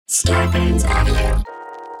Starburns Audio.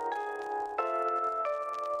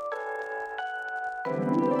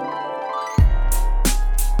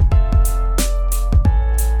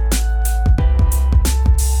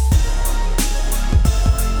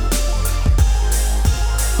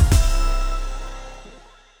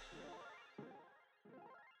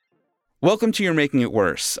 Welcome to You're Making It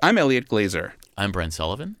Worse. I'm Elliot Glazer. I'm Brent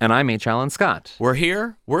Sullivan. And I'm H. Alan Scott. We're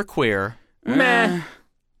here. We're queer. Meh.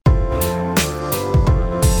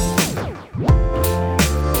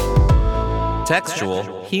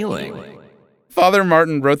 Textual healing. Father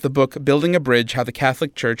Martin wrote the book Building a Bridge, How the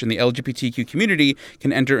Catholic Church and the LGBTQ Community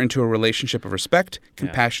Can Enter into a Relationship of Respect,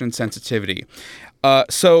 Compassion, and Sensitivity.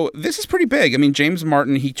 So this is pretty big. I mean, James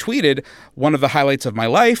Martin, he tweeted, "One of the highlights of my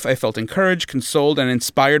life. I felt encouraged, consoled, and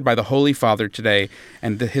inspired by the Holy Father today.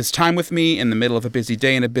 And his time with me in the middle of a busy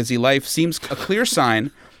day and a busy life seems a clear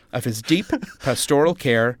sign of his deep pastoral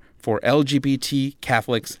care for LGBT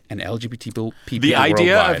Catholics and LGBT people The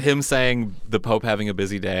idea worldwide." of him saying the Pope having a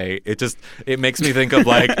busy day, it makes me think of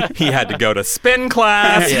like he had to go to spin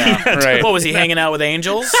class. Yeah, right. What was he hanging out with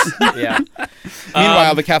angels? Yeah.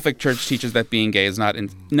 Meanwhile, the Catholic Church teaches that being gay is not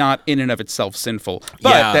in and of itself sinful, but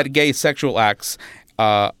Yeah. that gay sexual acts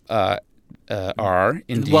are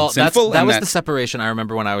indeed Well, sinful. that was the separation I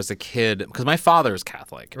remember when I was a kid, because my father is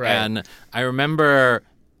Catholic. Right. And I remember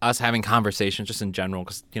us having conversations just in general,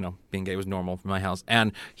 because, being gay was normal in my house.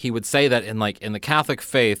 And he would say that in the Catholic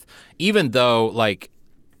faith, even though,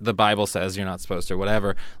 the Bible says you're not supposed to or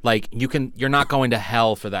whatever, you're not going to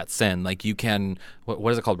hell for that sin. Like, you can, what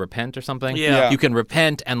is it called, repent or something? Yeah. You can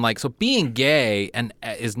repent, and so being gay and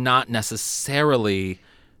is not necessarily,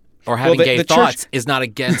 or having the gay church- thoughts is not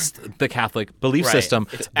against the Catholic belief Right. system,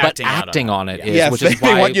 It's but acting out acting on on it it. is, yes, which is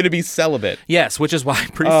they why want you to be celibate. Yes, which is why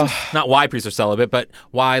priests, not why priests are celibate, but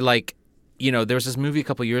why, there was this movie a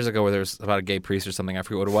couple years ago where there was about a gay priest or something, I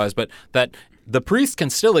forget what it was, but that the priest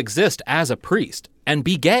can still exist as a priest and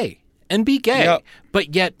be gay, Yep.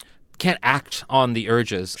 but yet can't act on the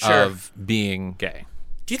urges of being gay.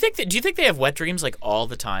 Do you think they have wet dreams all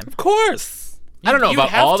the time? Of course. I don't know You about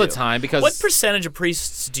have all the to. time, because What percentage of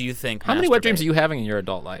priests do you think? how many wet masturbate? dreams are you having in your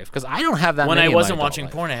adult life? Because I don't have that When many I in my wasn't adult watching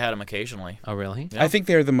life. porn, I had them occasionally. Oh, really? Yeah. I think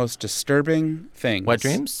they're the most disturbing things. Wet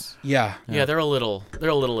dreams? Yeah. Yeah, they're a little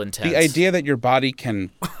intense. The idea that your body can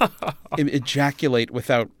ejaculate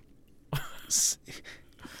without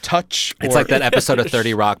touch. It's or- like that episode of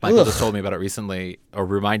 30 Rock. Michael just told me about it recently, or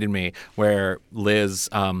reminded me, where Liz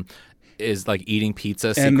is eating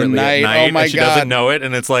pizza secretly night. at night, Oh my and she God. doesn't know it,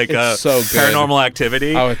 and it's like a so good. paranormal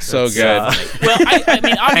activity. Oh, it's so good. Well, I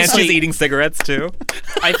mean, and obviously, she's eating cigarettes too.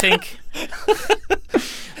 I think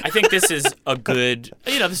this is a good.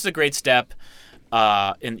 This is a great step.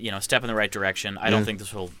 Step in the right direction. I don't think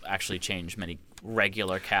this will actually change many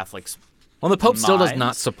regular Catholics. Well, the Pope still does Minds.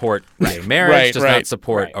 not support gay marriage, does right, not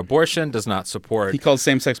support right. abortion, does not support. He calls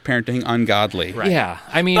same-sex parenting ungodly. Right. Yeah,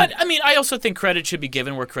 I mean, But I also think credit should be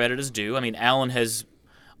given where credit is due. I mean, Alan has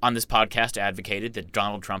on this podcast advocated that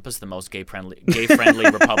Donald Trump is the most gay-friendly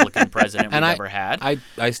Republican president we've ever had.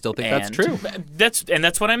 I still think that's true.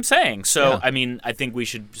 That's what I'm saying. So Yeah. I mean, I think we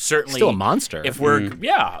should certainly Still a monster. If we're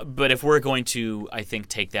but if we're going to, I think,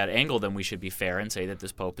 take that angle, then we should be fair and say that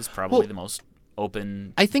this Pope is probably the most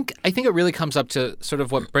open. I think it really comes up to sort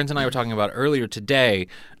of what Brent and I were talking about earlier today,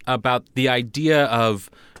 about the idea of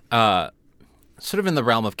sort of in the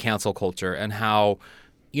realm of cancel culture, and how,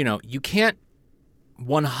 you can't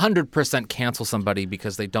 100% cancel somebody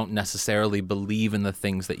because they don't necessarily believe in the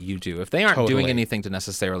things that you do. If they aren't doing Totally. anything to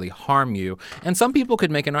necessarily harm you. And some people could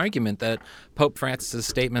make an argument that Pope Francis's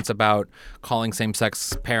statements about calling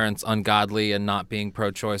same-sex parents ungodly and not being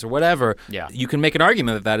pro-choice or whatever, you can make an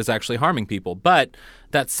argument that that is actually harming people. But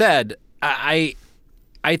that said, I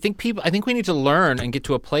think we need to learn and get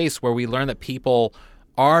to a place where we learn that people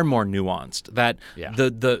are more nuanced, that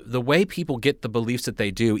the way people get the beliefs that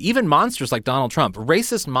they do, even monsters like Donald Trump,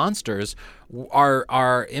 racist monsters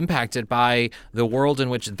are impacted by the world in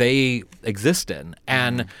which they exist in.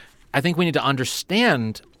 And I think we need to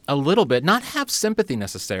understand a little bit, not have sympathy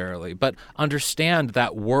necessarily, but understand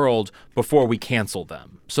that world before we cancel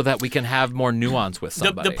them, so that we can have more nuance with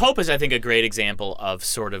somebody. The Pope is, I think, a great example of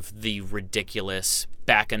sort of the ridiculous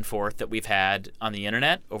back and forth that we've had on the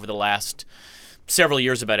internet over the last several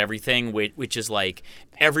years about everything, which is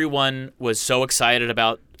everyone was so excited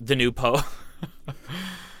about the new Pope.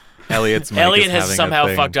 Elliot has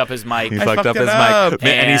somehow fucked up his mic. He fucked up his up. mic,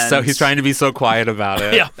 and he's trying to be so quiet about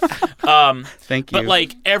it. Yeah. Thank you.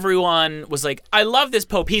 But everyone was like, I love this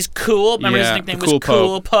Pope. He's cool. Remember his Yeah, nickname the was cool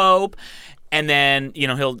Cool Pope. And then,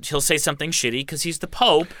 he'll say something shitty because he's the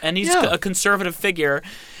Pope and he's a conservative figure.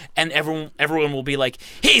 and everyone will be like,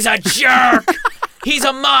 he's a jerk. He's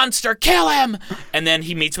a monster. Kill him. And then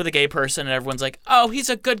he meets with a gay person, and everyone's like, "Oh,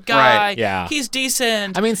 he's a good guy. Right. Yeah. He's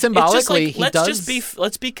decent." I mean, It's just symbolically, like, he let's does. just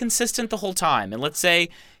let's be consistent the whole time, and let's say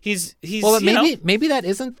he's. Well, you know, maybe that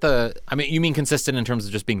isn't the. I mean, you mean consistent in terms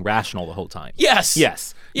of just being rational the whole time? yes.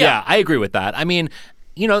 Yes. Yeah. Yeah, I agree with that. I mean,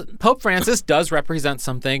 Pope Francis does represent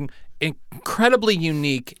something incredibly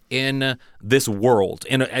unique in this world.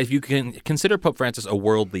 If you can consider Pope Francis a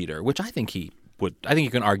world leader, which I think he would, I think you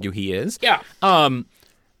can argue he is. Yeah.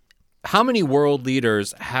 How many world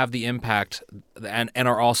leaders have the impact and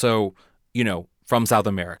are also, from South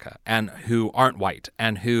America and who aren't white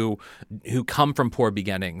and who come from poor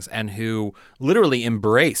beginnings and who literally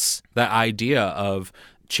embrace the idea of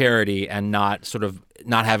charity and not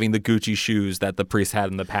having the Gucci shoes that the priest had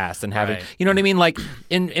in the past and having, Right. you know what I mean? Like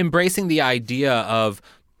in embracing the idea of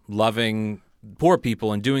loving poor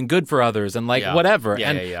people and doing good for others and Yeah. whatever. Yeah,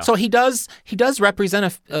 and yeah, yeah. so he does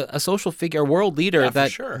represent a social figure, a world leader for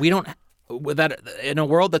that sure. we don't that in a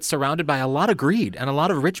world that's surrounded by a lot of greed and a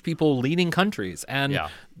lot of rich people leading countries and Yeah.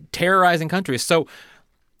 terrorizing countries. So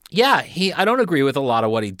yeah, I don't agree with a lot of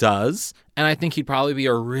what he does, and I think he'd probably be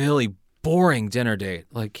a really boring dinner date.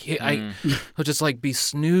 Like he'll just like be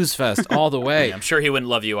snooze fest all the way. I'm sure he wouldn't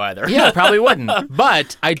love you either. Yeah, probably wouldn't.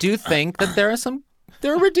 But I do think that there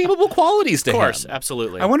are redeemable qualities to Of course, him.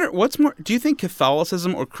 absolutely. I wonder what's more. Do you think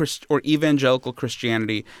Catholicism or evangelical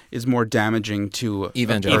Christianity is more damaging to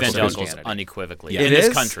Evangelical Evangelicals Christianity. unequivocally Yeah. in It this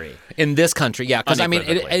is? country. In this country, yeah, because I mean, it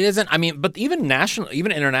Unequivocally. isn't. I mean, but even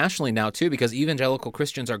internationally now too, because evangelical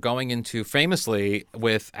Christians are going into famously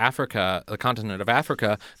with Africa, the continent of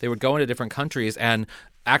Africa. They would go into different countries and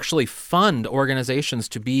actually fund organizations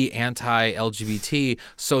to be anti-LGBT,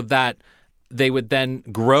 so that they would then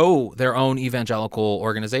grow their own evangelical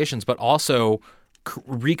organizations, but also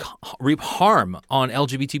reap harm on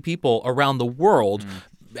LGBT people around the world.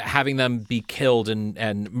 Having them be killed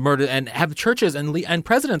and murdered, and have churches and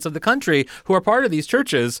presidents of the country who are part of these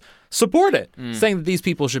churches support it, saying that these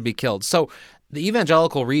people should be killed. So the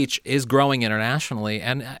evangelical reach is growing internationally,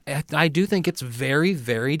 and I do think it's very,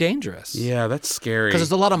 very dangerous. Yeah, that's scary. Because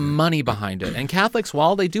there's a lot of money behind it. And Catholics,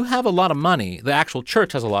 while they do have a lot of money, the actual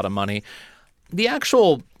church has a lot of money, the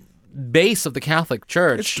actual base of the Catholic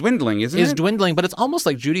Church It's dwindling, isn't is it? dwindling, but it's almost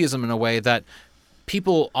like Judaism in a way that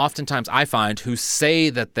people oftentimes, I find, who say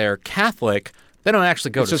that they're Catholic, they don't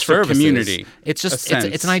actually go It's to just for services. community, It's just a sense.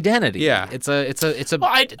 it's an identity. Yeah. It's a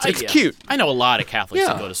Well, It's cute. I know a lot of Catholics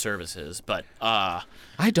Yeah. that go to services, but I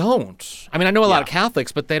don't. I mean, I know a lot of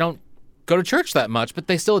Catholics, but they don't go to church that much, but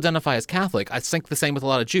they still identify as Catholic. I think the same with a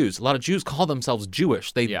lot of Jews. A lot of Jews call themselves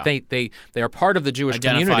Jewish. They are part of the Jewish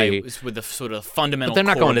identify community. with the sort of fundamental. But they're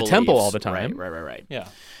not core going to temple beliefs. all the time. Right. Yeah.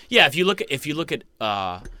 Yeah, if you look at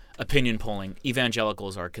opinion polling,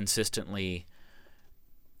 evangelicals are consistently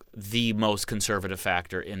the most conservative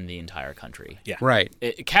factor in the entire country. Yeah. Right.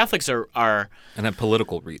 Catholics are And have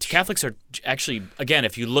political reach. Catholics are actually, again,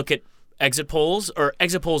 if you look at exit polls are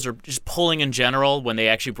just polling in general, when they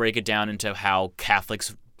actually break it down into how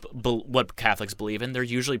Catholics what Catholics believe in, they're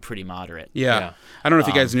usually pretty moderate. Yeah. Yeah. I don't know if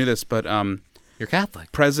you guys knew this, but You're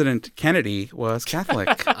Catholic. President Kennedy was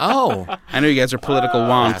Catholic. Oh. I know you guys are political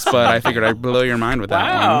wonks, but I figured I'd blow your mind with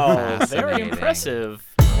that one. Very Fascinating. impressive.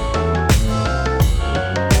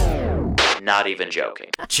 Not even joking.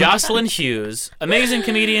 Jocelyn Hughes, amazing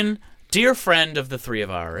comedian, dear friend of the three of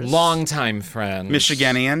ours. Longtime friend.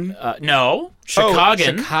 Michiganian, No,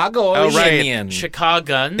 Chicagoan. Chicago. Oh, right.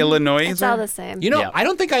 Chicagoan. Illinois. It's all the same. You know, Yeah. I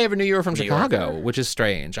don't think I ever knew you were from New Chicago, which is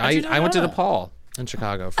strange. I you not went to know? DePaul in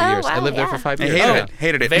Chicago for Oh, years. I wow, lived there yeah. for 5 I years. hated Yeah. it.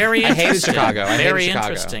 Hated it. Very I hated interesting. Chicago. I hated Very Chicago.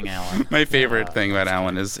 interesting, Alan. My favorite thing about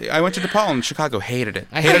Alan is I went to DePaul in Chicago. Hated it.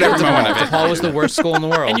 I hated every moment DePaul. of it. DePaul was the worst school in the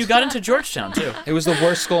world. And you got into Georgetown, too. It was the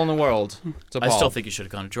worst school in the world. DePaul. I still think you should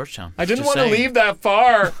have gone to Georgetown. I didn't Just want to saying. leave that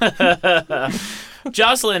far.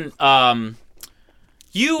 Jocelyn, I've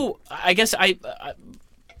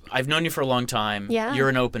known you for a long time. Yeah. You're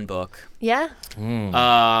an open book. Yeah.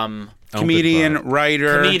 Comedian,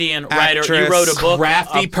 writer, Writer. actress. You wrote a book.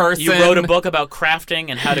 Crafty person. You wrote a book about crafting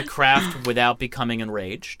and how to craft without becoming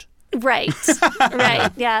enraged. Right.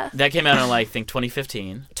 Right. Yeah. That came out in, I think,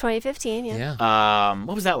 2015. 2015. Yeah. Yeah.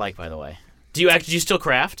 What was that like, by the way? Do you still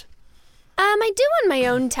craft? I do on my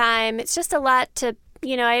own time. It's just a lot to,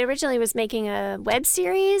 I originally was making a web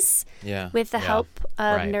series Yeah. with the help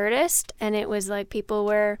of Right. Nerdist, and it was like people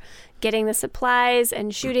were getting the supplies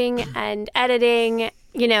and shooting and editing.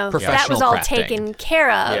 That was Professional all crafting. taken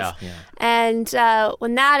care of. Yeah. Yeah. And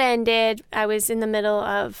when that ended, I was in the middle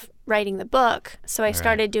of writing the book, so I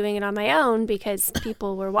started doing it on my own because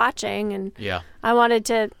people were watching, and Yeah. I wanted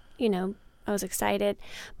to, I was excited.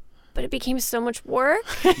 but it became so much work.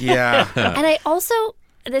 Yeah. And I also,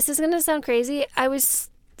 this is going to sound crazy, I was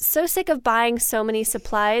so sick of buying so many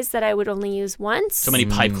supplies that I would only use once. So many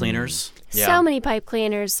pipe cleaners. Yeah. So many pipe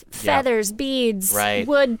cleaners, feathers, beads, Right.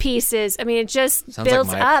 wood pieces. I mean, it just Sounds builds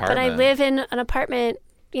like my up. And I apartment. live in an apartment,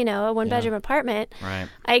 you know, a one-bedroom apartment. Right.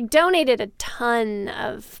 I donated a ton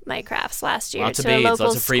of my crafts last year Lots of to a beads, local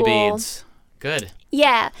lots of free school. beads. Good.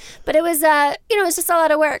 Yeah, but it was, it's just a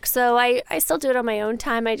lot of work. So I still do it on my own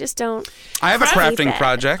time. I just don't. I have a Crafty crafting bit.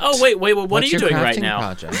 project. Oh, wait. What What's are you your doing right crafting now?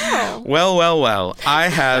 project? Well. I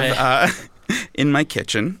have in my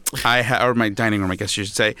kitchen, or my dining room, I guess you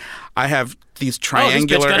should say, I have these Oh, this bitch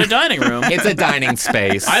triangular. got a dining room. It's a dining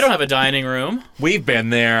space. I don't have a dining room. We've been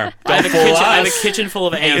there. I have a kitchen full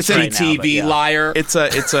of ants It's a right now, but TV yeah. liar. It's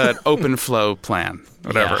an open flow plan,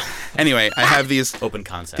 whatever. Yeah. Anyway, I have these Open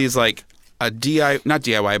concept. these like not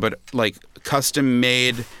DIY, but like custom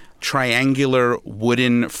made triangular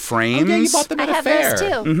wooden frames. Yeah, you bought them I at a have fair. those too.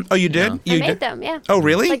 Mhm. Oh, you did? I You made did? them, yeah. Oh,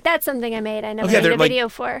 really? Like that's something I made. I never yeah, made they're a like- video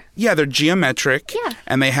for. Yeah, they're geometric. Yeah.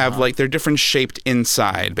 And they have like they're different shaped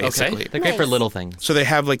inside, basically. They're great for Nice. little things. So they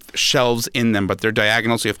have like shelves in them, but they're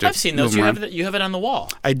diagonal, so you have to. I've seen those. move them around. You have it on the wall.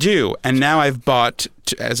 I do, and now I've bought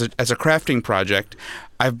as a crafting project.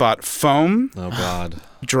 I've bought foam, Oh God.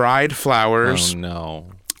 dried flowers, Oh no.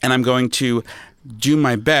 and I'm going to do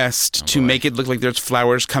my best to make it look like there's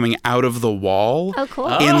flowers coming out of the wall Oh, cool.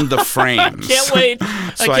 in the frames. Can't wait.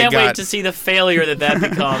 So I I can't wait got- to see the failure that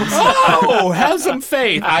becomes. Oh, have some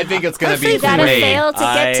faith. I think it's gonna be You gotta great. fail to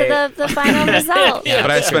get to the final result. But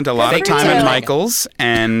I spent a lot of Good time for at you. Michael's,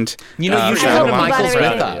 and You know, you should had go a to lot of Michael's fun.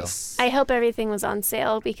 with with us. I hope everything was on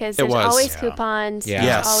sale because It there's was. always Yeah. coupons. Yeah. There's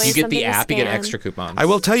Yes. always You get something the to app, you get scan. extra coupons. I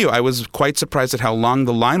will tell you, I was quite surprised at how long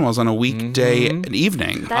the line was on a weekday Mm-hmm.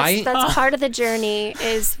 evening. That's part of the journey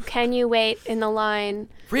is can you wait in the line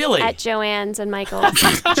Really? at Joann's and Michael's?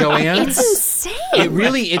 Joanne's. It's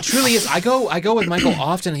insane. It truly is. I go with Michael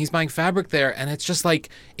often. He's buying fabric there, and it's just like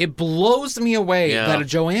it blows me away Yeah. that a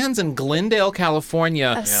Joann's in Glendale,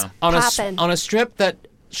 California, Yeah. on Poppin'. a strip that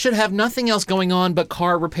should have nothing else going on but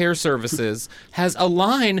car repair services, has a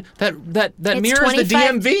line that It's mirrors the 25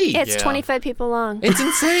 DMV. It's Yeah. 25 people long. It's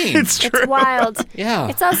insane. It's It's wild. Yeah.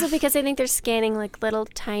 It's also because I think they're scanning like little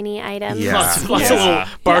tiny items. Yeah. Lots of little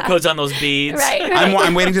barcodes on those beads. Right.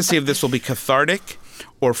 I'm waiting to see if this will be cathartic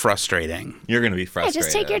or frustrating. You're gonna be Yeah, frustrated.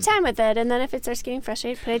 just take your time with it, and then if it starts getting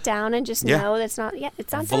frustrated, put it down and just Yeah. know that's not. Yeah,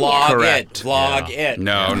 it's not done Vlog yet. Correct. it. Vlog it.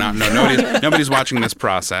 No, nobody's watching this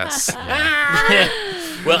process.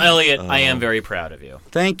 Well, Elliot, I am very proud of you.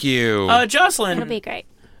 Thank you. Jocelyn, It'll be great.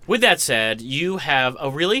 with that said, you have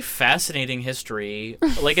a really fascinating history,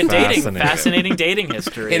 like a fascinating dating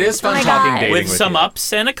history. It is fun Oh my talking God. dating with some you.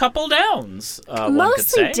 ups and a couple downs. One could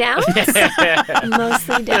Mostly say. downs.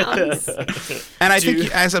 Mostly downs. And I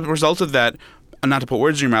think as a result of that, not to put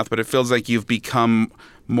words in your mouth, but it feels like you've become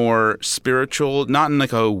more spiritual, not in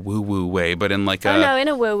like a woo-woo way, but in like Oh no, in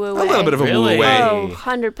a woo-woo way. a little bit of a Really? woo-woo way. Oh,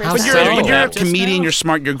 100%. How But so? when you're a Baptist comedian, now? you're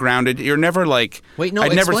smart, you're grounded. You're never like. Wait, no,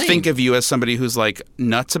 I'd never explain. think of you as somebody who's like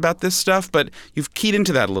nuts about this stuff, but you've keyed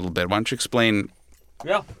into that a little bit. Why don't you explain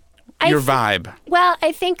Yeah. your vibe? Well,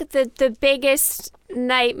 I think the biggest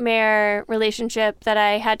nightmare relationship that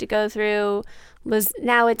I had to go through was,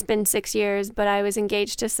 now it's been 6 years, but I was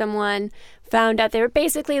engaged to someone, found out they were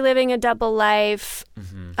basically living a double life.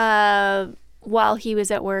 While he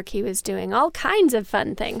was at work, he was doing all kinds of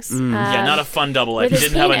fun things. Yeah, not a fun double life. with He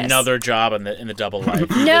his didn't have penis. another job in the double life.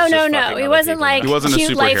 He No, was no, just no. fucking It other wasn't people. like He wasn't a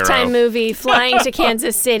cute superhero. Lifetime movie flying to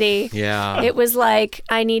Kansas City. Yeah. It was like,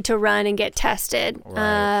 I need to run and get tested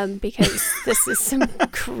because this is some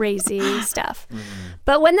crazy stuff.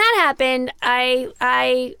 But when that happened,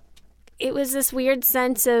 it was this weird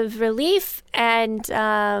sense of relief and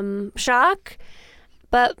shock.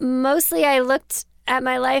 But mostly I looked at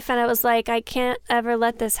my life and I was like, I can't ever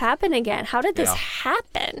let this happen again. How did this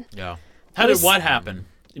happen? Yeah. How did what happen?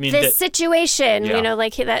 I mean, This situation, Yeah. you know,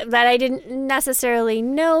 like that I didn't necessarily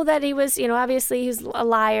know that he was, you know, obviously he's a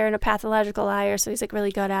liar and a pathological liar, so he's like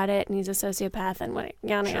really good at it, and he's a sociopath and what,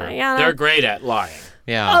 yada, yada, yada. they're great at lying.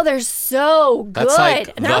 Yeah. Oh, they're so good. That's like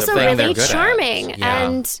and the they're also thing they're really good at. charming.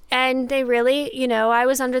 Yeah. And they really, you know, I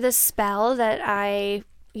was under this spell that I,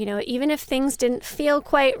 you know, even if things didn't feel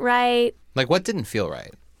quite right, Like, what didn't feel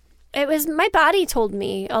right? it was, my body told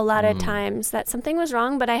me a lot of times that something was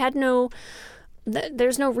wrong, but I had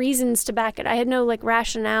there's no reasons to back it. I had no like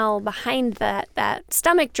rationale behind that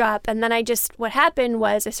stomach drop. And then what happened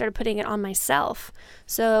was I started putting it on myself.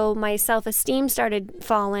 So my self-esteem started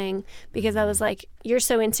falling because I was like, you're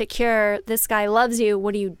so insecure. This guy loves you.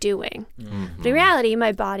 What are you doing? But in reality,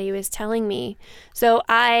 my body was telling me. So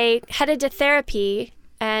I headed to therapy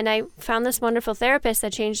and I found this wonderful therapist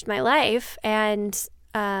that changed my life. And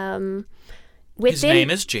his name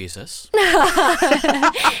is Jesus.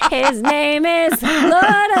 His name is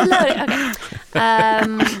Lord. Okay.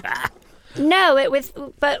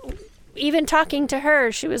 But even talking to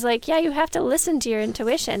her, she was like, "Yeah, you have to listen to your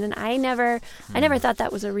intuition." And I never thought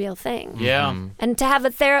that was a real thing. Yeah. And to have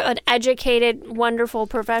an educated, wonderful,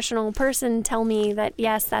 professional person tell me that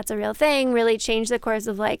yes, that's a real thing, really changed the course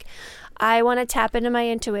of like, I want to tap into my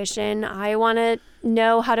intuition. I want to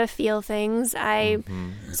know how to feel things.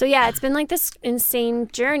 So yeah, it's been like this insane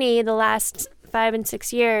journey the last 5 and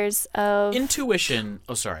 6 years of intuition.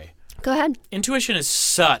 Oh, sorry. Go ahead. Intuition is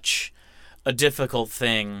such a difficult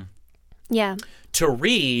thing. Yeah. To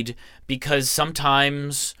read because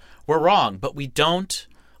sometimes we're wrong, but we don't.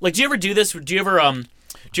 Like, do you ever do this? Do you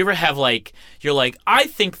ever have like you're like, I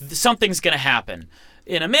think something's gonna happen.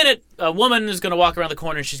 In a minute, a woman is going to walk around the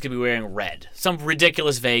corner and she's going to be wearing red. Some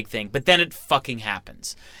ridiculous, vague thing. But then it fucking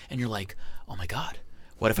happens. And you're like, oh my God,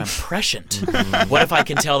 what if I'm prescient? What if I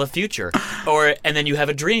can tell the future? And then you have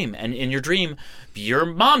a dream. And in your dream, your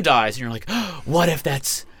mom dies. And you're like, oh, what if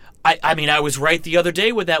that's... I mean, I was right the other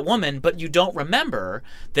day with that woman, but you don't remember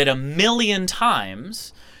that a million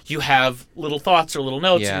times... you have little thoughts or little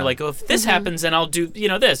notes, and you're like, oh, if this happens, then I'll do,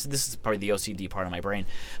 this. This is probably the OCD part of my brain.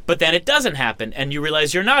 But then it doesn't happen, and you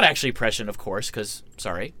realize you're not actually prescient, of course, because,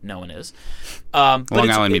 sorry, no one is. Long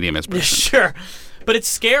Island Medium is prescient. Sure. But it's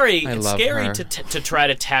scary. I It's love scary her. to try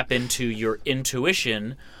to tap into your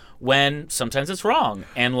intuition when sometimes it's wrong.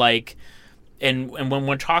 And, and when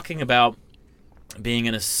we're talking about being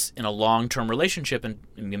in a long-term relationship and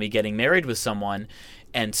maybe getting married with someone,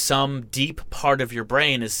 and some deep part of your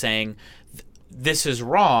brain is saying, this is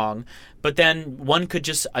wrong, but then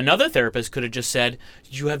another therapist could have just said,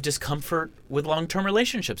 you have discomfort with long-term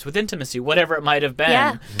relationships, with intimacy, whatever it might have been.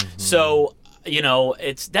 Yeah. So,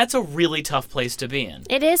 that's a really tough place to be in.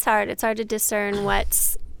 It is hard. It's hard to discern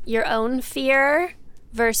what's your own fear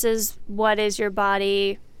versus what is your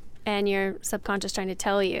body and your subconscious trying to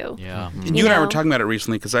tell you. Yeah. And you and I were talking about it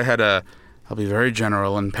recently because I had I'll be very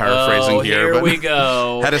general and paraphrasing here. But We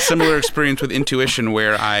go. Had a similar experience with intuition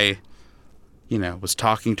where I, was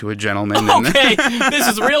talking to a gentleman. Okay, this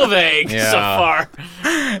is real vague so far.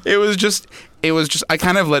 It was just I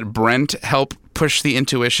kind of let Brent help push the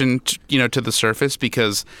intuition, to the surface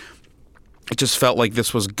because it just felt like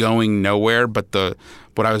this was going nowhere. But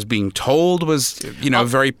what I was being told was,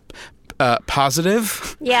 very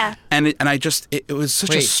positive. Yeah. And it was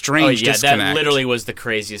such a strange disconnect. That literally was the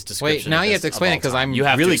craziest description. Wait, now you have to explain it because I'm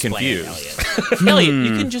really confused. Elliot,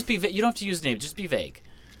 you can just be vague. You don't have to use names. Just be vague.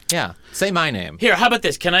 Yeah, say my name. Here, how about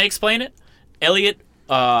this? Can I explain it? Elliot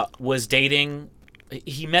was dating.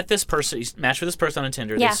 He met this person. He matched with this person on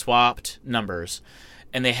Tinder. Yeah. They swapped numbers,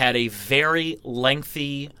 and they had a very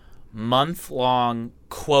lengthy, month-long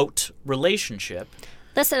quote relationship.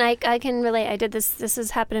 Listen, I can relate. I did this. This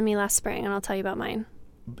has happened to me last spring, and I'll tell you about mine.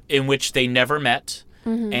 In which they never met,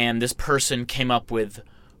 and this person came up with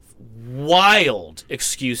wild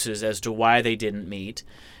excuses as to why they didn't meet.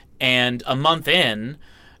 And a month in,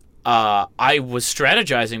 I was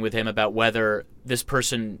strategizing with him about whether this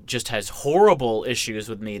person just has horrible issues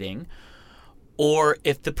with meeting, or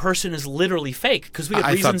if the person is literally fake. Because we have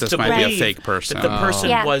I reasons thought this to might be a believe fake person. that the person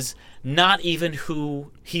Yeah. was not even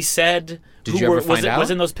who he said Did you ever find out? was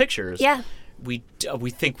in those pictures. Yeah. We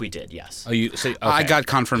think we did, yes. Oh, you say okay. I got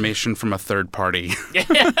confirmation from a third party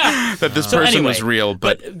that this person Anyway, was real.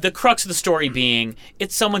 But the crux of the story being,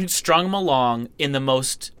 it's someone who strung him along in the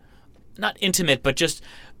most, not intimate, but just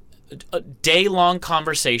day-long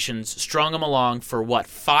conversations, strung him along for,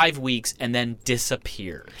 5 weeks, and then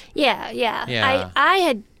disappeared. Yeah. I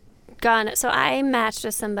had gone, so I matched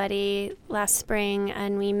with somebody last spring,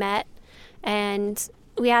 and we met, and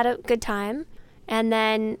we had a good time, and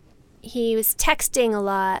then he was texting a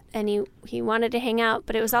lot, and he wanted to hang out,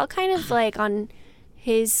 but it was all kind of like on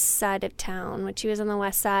his side of town, which he was on the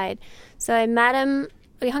west side. So I met him.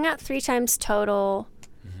 We hung out 3 times total,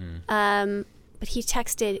 but he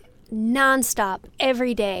texted nonstop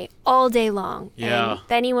every day, all day long. Yeah. And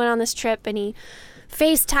then he went on this trip, and he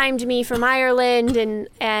FaceTimed me from Ireland,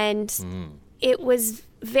 and it was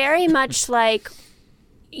very much like,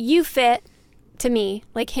 you fit, to me,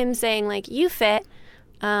 like him saying, like, you fit.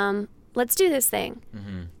 Let's do this thing.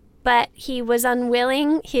 But he was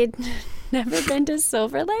unwilling. He'd never been to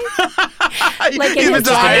Silver Lake. he went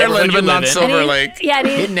to Ireland, but not Silver Lake. Yeah,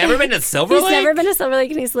 He'd never been to Silver he's Lake? never been to Silver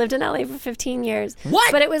Lake, and he's lived in LA for 15 years.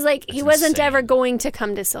 What? But it was like he wasn't insane. ever going to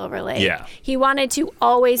come to Silver Lake. Yeah. He wanted to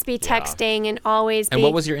always be texting and always be. And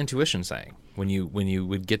what was your intuition saying? when you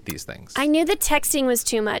would get these things? I knew that texting was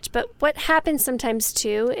too much, but what happens sometimes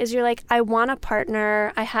too is you're like, I want a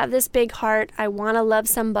partner, I have this big heart, I want to love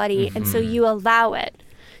somebody, and so you allow it.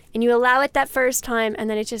 And you allow it that first time, and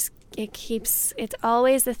then it's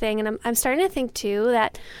always the thing. And I'm starting to think too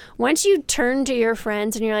that once you turn to your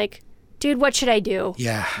friends and you're like, dude, what should I do?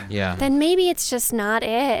 Yeah. Then maybe it's just not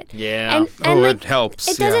it. Yeah. And it helps.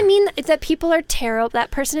 It doesn't mean that people are terrible.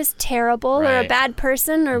 That person is terrible or a Right. bad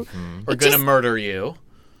person or Or gonna murder you.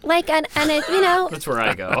 like and it, you know. That's where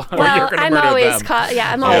I go. Well, I'm always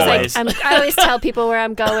I'm always Always. like I always tell people where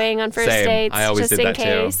I'm going on first Same. dates I always just did in that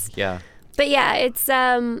case. too. Yeah. But yeah, it's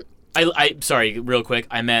I sorry, real quick.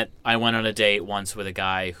 I went on a date once with a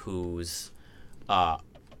guy whose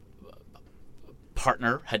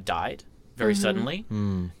partner had died very suddenly,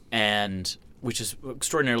 and which is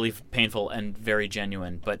extraordinarily painful and very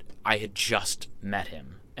genuine. But I had just met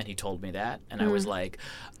him, and he told me that, and I was like,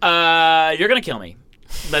 "You're gonna kill me."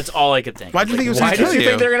 That's all I could think. Why did you think he was Why going to did kill you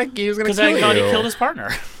you? think he was going to Because kill you? I thought he killed his partner.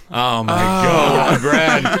 Oh my God,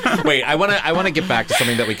 Brad! Wait, I want to get back to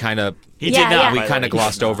something that we kind of He Yeah, did not. yeah. we by the kind way. of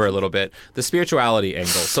glossed over a little bit, the spirituality angle.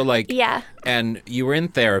 So like, yeah. and you were in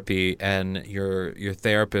therapy, and your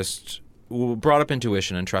therapist brought up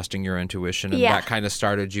intuition and trusting your intuition, and Yeah. that kind of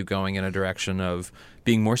started you going in a direction of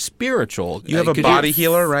being more spiritual. You have a Could body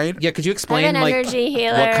healer, right? Yeah, could you I'm explain an like energy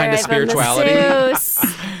healer. what kind of I'm a spirituality?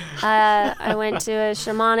 masseuse. I went to a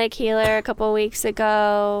shamanic healer a couple weeks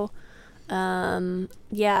ago.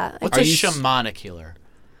 Yeah. What's Are a you shamanic healer?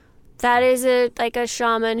 That is a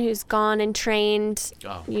shaman who's gone and trained,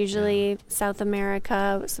 Oh, usually South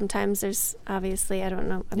America. Sometimes there's obviously, I don't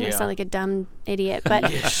know, I'm going Yeah. to sound like a dumb idiot,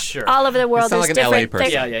 but Yeah, sure. all over the world sound there's like an LA different.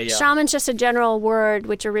 person. there- Yeah. Shaman's just a general word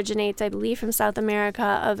which originates, I believe, from South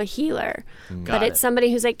America of a healer. Got But it's it.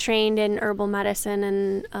 somebody who's like trained in herbal medicine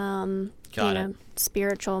and Got it.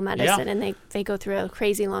 spiritual medicine, and they go through a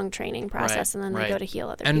crazy long training process, and then they go to heal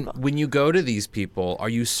other And people. when you go to these people, are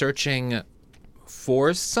you searching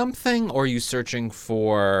for something, or are you searching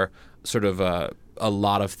for sort of a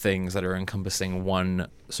lot of things that are encompassing one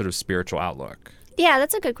sort of spiritual outlook? Yeah,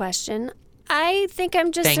 that's a good question. I think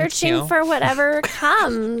I'm just Thank searching you. for whatever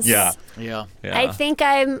comes. Yeah. I think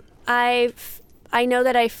I know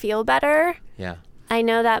that I feel better. Yeah. I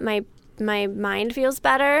know that my mind feels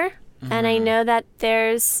better, and I know that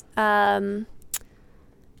there's a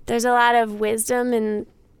lot of wisdom in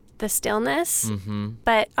the stillness,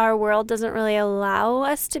 but our world doesn't really allow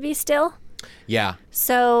us to be still. Yeah.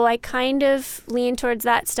 So I kind of lean towards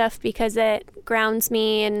that stuff because it grounds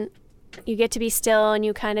me, and you get to be still, and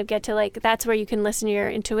you kind of get to that's where you can listen to your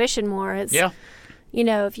intuition more. You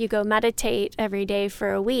know, if you go meditate every day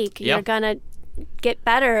for a week, you're gonna get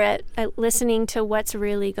better at listening to what's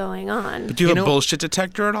really going on. Do you have a bullshit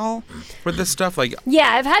detector at all with this stuff? Like, Yeah,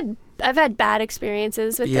 I've had bad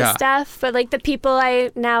experiences with this stuff, but the people I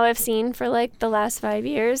now have seen for the last 5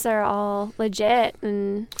 years are all legit,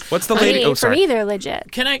 and what's the lady? for me they're legit.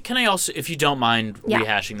 Can I also, if you don't mind Yeah.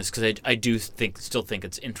 rehashing this, because I do still think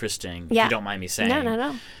it's interesting. Yeah. If you don't mind me saying.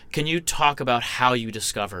 No. Can you talk about how you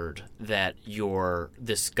discovered that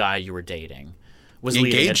this guy you were dating was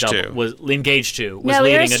Engaged leading to. was engaged to? Was No, we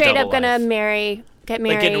leading were a straight double up gonna life? get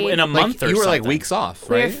married. Like in a month or you were something. like weeks off,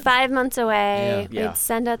 We right? were 5 months away. Yeah. We'd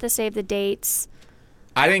send out the save the dates.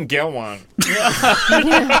 I didn't get one.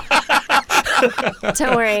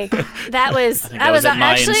 Don't worry. That was that was at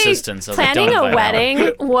my actually insistence. I was like, planning "Don't a invite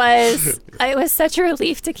wedding was it was such a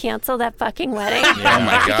relief to cancel that fucking wedding. Oh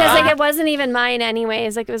my god! Because it wasn't even mine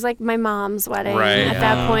anyways. It was my mom's wedding Right. at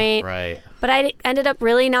that point. Right. But I ended up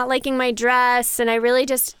really not liking my dress, and I really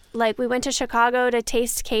just we went to Chicago to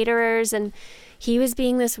taste caterers, and he was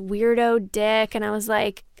being this weirdo dick, and I was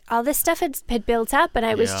like, all this stuff had built up, and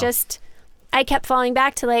I was just, I kept falling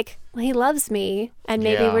back to well, he loves me, and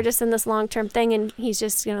maybe Yeah. we're just in this long-term thing, and he's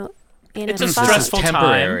just in It's a a funk. stressful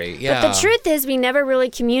temporary. time. Yeah. But the truth is, we never really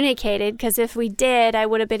communicated, because if we did, I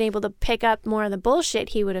would have been able to pick up more of the bullshit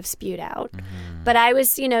he would have spewed out. But I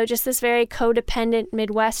was, just this very codependent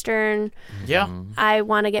Midwestern, Yeah. I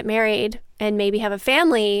want to get married and maybe have a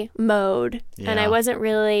family mode. And I Yeah. wasn't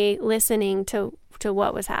really listening to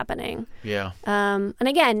what was happening. Yeah. And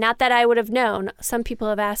again, not that I would have known. Some people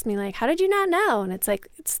have asked me, how did you not know? And it's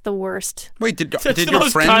it's the worst. Wait, did the your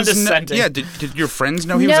most friends? Know, condescending. yeah, did your friends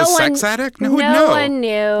know he was a sex addict? No, who would no know? one knew.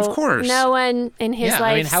 Of course. No one in his Yeah, I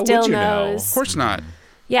life mean, how still would you know? knows. Of course not.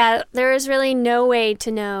 Yeah, there is really no way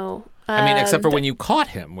to know. I mean, except for when you caught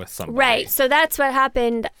him with somebody. Right. So that's what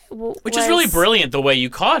happened. Which is really brilliant the way you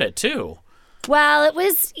caught it too. Well, it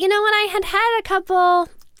was, when I had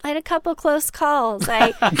a couple close calls.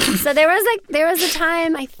 So there was a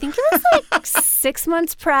time, I think it was 6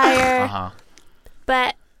 months prior.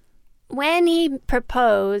 But when he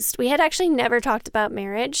proposed, we had actually never talked about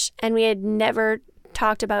marriage, and we had never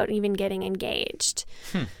talked about even getting engaged.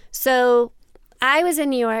 So I was in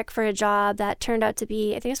New York for a job that turned out to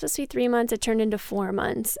be, I think it was supposed to be 3 months. It turned into 4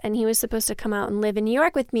 months. And he was supposed to come out and live in New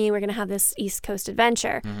York with me. We're going to have this East Coast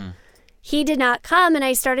adventure. He did not come, and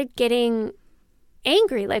I started getting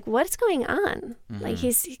angry. Like, what's going on? Like,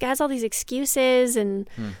 he has all these excuses, and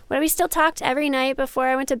we still talked every night before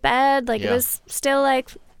I went to bed. Like, it was still, like,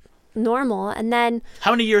 normal. And then...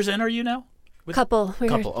 How many years in are you now? Couple. We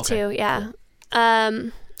were okay. 2, yeah.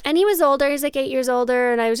 Cool. And he was older. He's like 8 years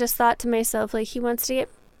older. And I just thought to myself, like, he wants to get,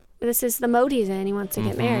 this is the mode he's in. He wants to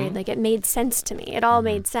get married. Like, it made sense to me. It all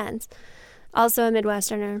made sense. Also a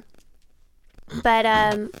Midwesterner. But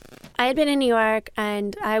I had been in New York,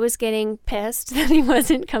 and I was getting pissed that he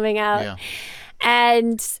wasn't coming out. Yeah.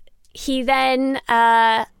 And he then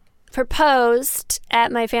proposed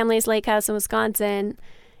at my family's lake house in Wisconsin.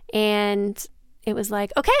 And it was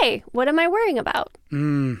like, okay, what am I worrying about?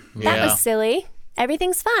 That was silly.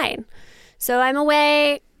 Everything's fine. So I'm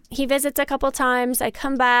away. He visits a couple times. I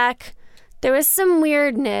come back. There was some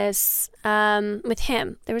weirdness with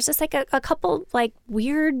him. There was just like a couple like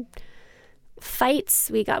weird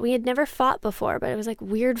fights we got. We had never fought before, but it was like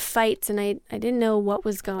weird fights, and I didn't know what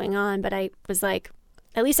was going on, but I was like,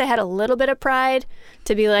 at least I had a little bit of pride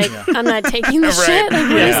to be like, I'm not taking the shit. Like,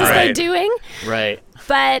 what is this guy doing? Right.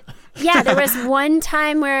 But yeah, there was one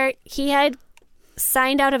time where he had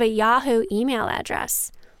signed out of a Yahoo email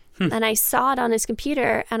address, and I saw it on his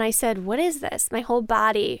computer, and I said, what is this? My whole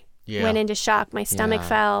body went into shock. My stomach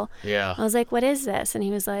fell. Yeah. I was like, what is this? And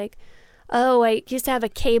he was like, oh, I used to have a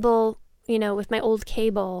cable, with my old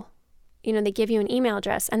cable, they give you an email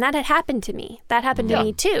address. And that had happened to me. That happened to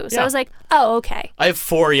me too. So I was like, oh, okay. I have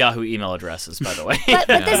 4 Yahoo email addresses, by the way. but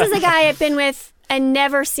this is a guy I've been with and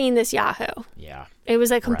never seen this Yahoo. Yeah. It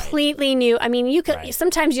was like completely new. I mean, you could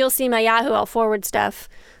sometimes you'll see my Yahoo. I'll forward stuff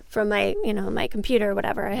from my my computer or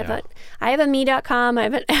whatever. I have a me.com. I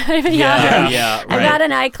have a Yahoo. Yeah, I've got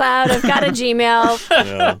an iCloud. I've got a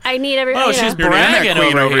Gmail. I need everything. Oh, she's bragging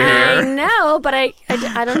over here. I know, but I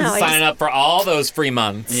don't know. Sign up for all those free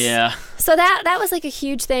months. Yeah. So that was like a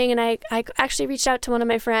huge thing, and I actually reached out to one of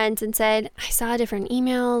my friends and said, I saw a different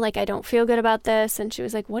email, like I don't feel good about this. And she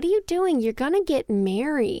was like, what are you doing? You're gonna get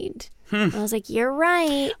married. And I was like, you're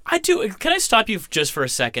right. I do. Can I stop you just for a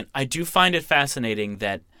second? I do find it fascinating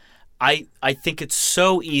that I think it's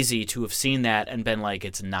so easy to have seen that and been like,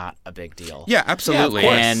 it's not a big deal. Yeah, absolutely.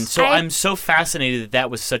 Yeah, and so I'm so fascinated that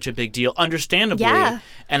was such a big deal, understandably. Yeah.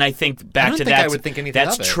 And I think back to that, I would think anything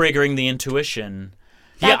that's of it. triggering the intuition.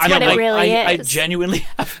 That's what it really I is. genuinely.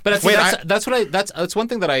 But that's one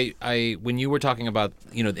thing that I when you were talking about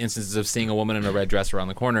the instances of seeing a woman in a red dress around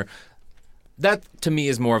the corner. That to me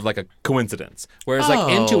is more of like a coincidence, whereas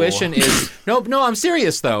like intuition is no. I'm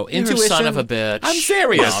serious though. Intuition, son of a bitch. I'm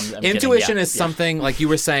serious. No, I'm intuition kidding. is something like you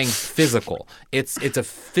were saying, physical. It's a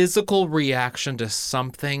physical reaction to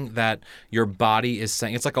something that your body is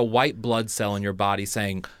saying. It's like a white blood cell in your body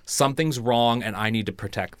saying something's wrong and I need to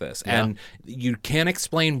protect this. Yeah. And you can't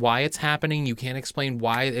explain why it's happening. You can't explain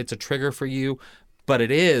why it's a trigger for you, but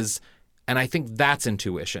it is. And I think that's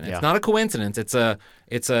intuition. It's not a coincidence. It's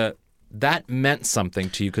a that meant something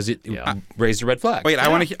to you because it raised a red flag. Wait, I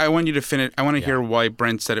want you to finish. I want to hear why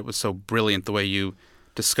Brent said it was so brilliant the way you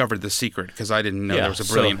discovered the secret, because I didn't know there was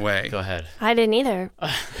a brilliant way. Go ahead. I didn't either.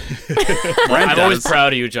 I'm always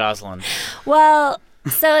proud of you, Jocelyn. Well,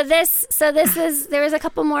 so this is there was a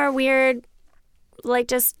couple more weird, like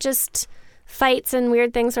just fights and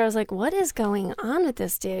weird things where I was like, what is going on with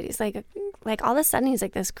this dude? He's like all of a sudden he's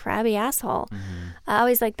like this crabby asshole.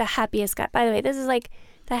 Always like the happiest guy. By the way, this is like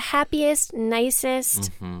the happiest, nicest,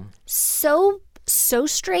 so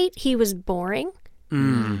straight, he was boring.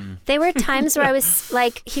 There were times where I was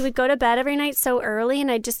like, he would go to bed every night so early, and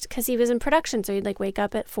I just, because he was in production, so he'd like wake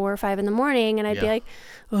up at 4 or 5 in the morning, and I'd be like,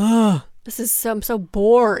 oh, I'm so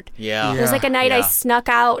bored. Yeah. There was like a night I snuck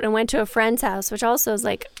out and went to a friend's house, which also is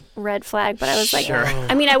like red flag, but I was like,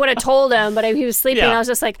 I mean, I would have told him, but he was sleeping, and I was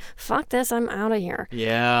just like, fuck this, I'm out of here.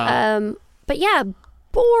 Yeah. But yeah,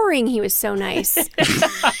 boring. He was so nice.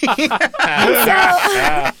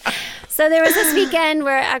 So there was this weekend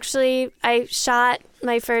where actually I shot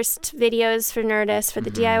my first videos for Nerdist for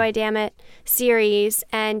the DIY Dammit series,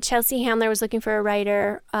 and Chelsea Handler was looking for a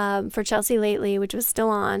writer for Chelsea Lately, which was still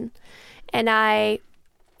on. And I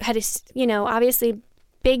had obviously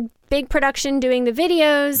big production doing the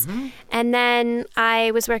videos, and then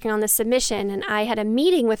I was working on the submission, and I had a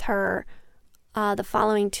meeting with her the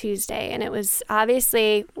following Tuesday, and it was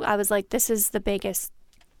obviously, I was like, this is the biggest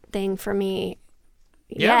thing for me,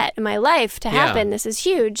 yet in my life to happen. This is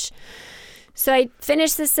huge. So I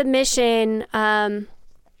finished the submission.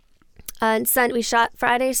 We shot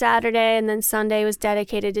Friday, Saturday, and then Sunday was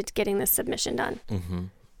dedicated to getting the submission done. Mm-hmm.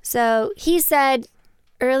 So he said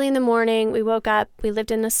early in the morning, we woke up, we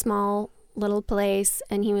lived in a small little place,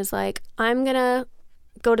 and he was like, I'm going to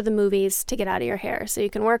go to the movies to get out of your hair so you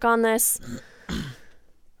can work on this.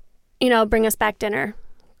 Bring us back dinner.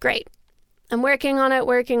 Great. I'm working on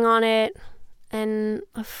it. And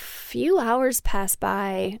a few hours passed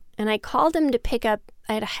by, and I called him to pick up,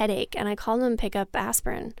 I had a headache, and I called him to pick up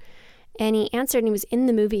aspirin. And he answered, and he was in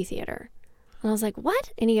the movie theater. And I was like,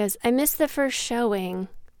 what? And he goes, I missed the first showing.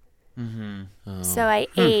 Mm-hmm. Oh. So I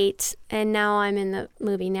ate, and now I'm in the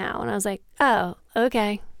movie now. And I was like, oh,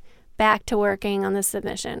 okay. Back to working on the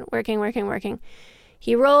submission. Working.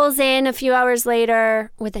 He rolls in a few hours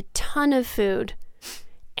later with a ton of food.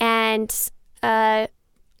 And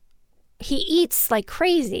he eats like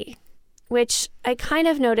crazy, which I kind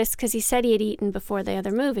of noticed because he said he had eaten before the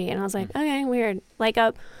other movie. And I was like, okay, weird. Like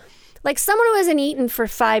someone who hasn't eten for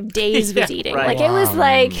 5 days was eating. Right. Like it was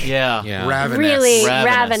like Ravenous. really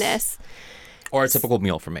ravenous. Or a typical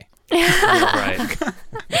meal for me. Right.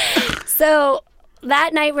 So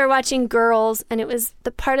that night we're watching Girls, and it was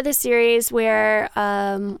the part of the series where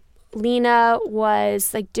Lena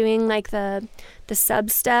was like doing like the sub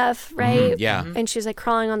stuff, right? Mm-hmm. Yeah. And she was like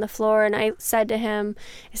crawling on the floor, and I said to him,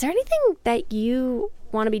 is there anything that you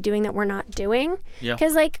want to be doing that we're not doing? Yeah.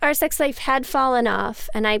 Because like our sex life had fallen off,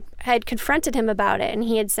 and I had confronted him about it, and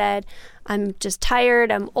he had said, I'm just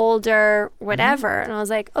tired, I'm older, whatever. Mm-hmm. And I was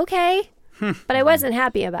like, okay. But I wasn't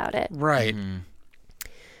happy about it. Right. Mm-hmm.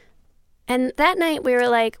 And that night we were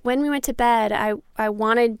like, when we went to bed, I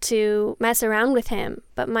wanted to mess around with him,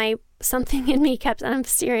 but something in me kept, and I'm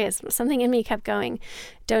serious, something in me kept going,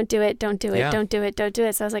 don't do it. So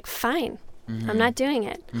I was like, fine, I'm not doing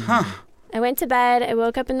it. Huh. I went to bed, I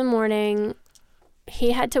woke up in the morning,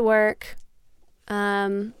 he had to work,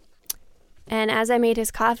 and as I made his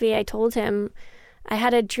coffee, I told him I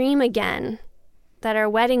had a dream again that our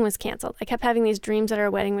wedding was canceled. I kept having these dreams that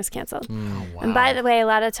our wedding was canceled. Oh, wow. And by the way, a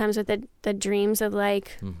lot of times with the dreams of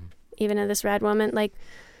like, even of this red woman, like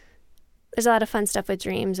there's a lot of fun stuff with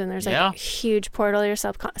dreams, and there's like a huge portal to your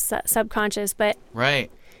subconscious. But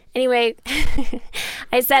right. Anyway,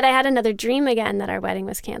 I said I had another dream again that our wedding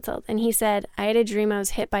was canceled. And he said, I had a dream I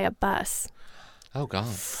was hit by a bus. Oh,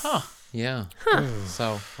 God. Huh. Yeah.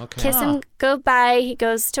 So, okay. Kiss him goodbye. He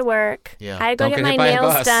goes to work. Yeah. I go Don't get get my hit by a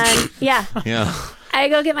nails bus. done. Yeah. Yeah. I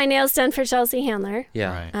go get my nails done for Chelsea Handler.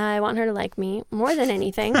 Yeah. Right. I want her to like me more than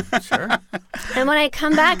anything. Sure. And when I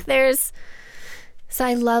come back, so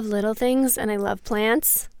I love little things and I love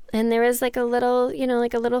plants. And there was like a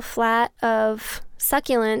little flat of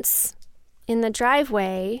succulents in the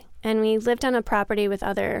driveway. And we lived on a property with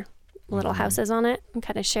other little houses on it and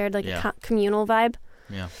kind of shared like a communal vibe.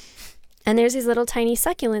 Yeah. And there's these little tiny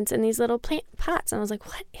succulents in these little plant pots. And I was like,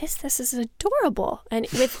 what is this? This is adorable. And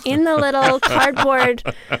within the little cardboard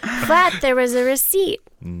flat, there was a receipt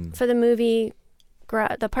for the movie,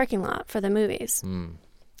 the parking lot for the movies. And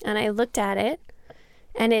I looked at it,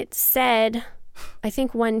 and it said, I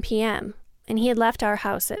think 1 p.m. And he had left our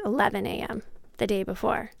house at 11 a.m. the day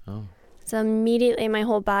before. Oh. So immediately my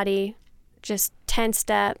whole body just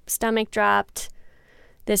tensed up, stomach dropped.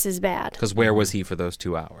 This is bad. Because where was he for those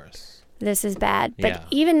 2 hours? This is bad. But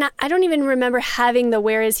I don't even remember having the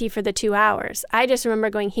where is he for the 2 hours. I just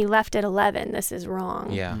remember going, he left at 11. This is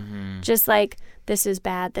wrong. Yeah. Just like, this is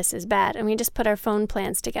bad. And we just put our phone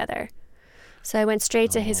plans together. So I went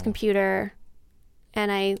straight to his computer,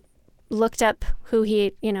 and I looked up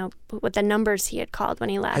what the numbers he had called when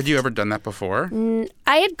he left. Had you ever done that before?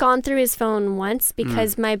 I had gone through his phone once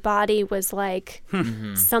because my body was like,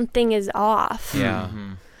 something is off. Yeah.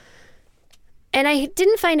 And I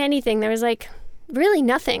didn't find anything. There was like really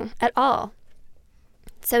nothing at all.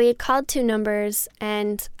 So he had called 2 numbers,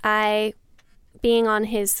 and I, being on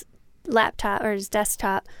his laptop or his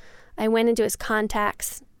desktop, I went into his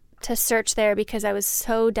contacts to search there because I was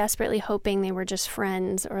so desperately hoping they were just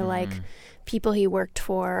friends or like people he worked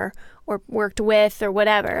for or worked with or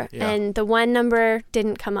whatever. Yeah. And the one number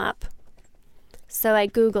didn't come up. So I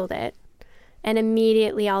Googled it, and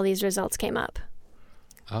immediately all these results came up.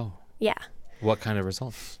 Oh. Yeah. What kind of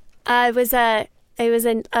results? It was a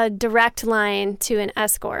direct line to an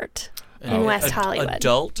escort in West Hollywood.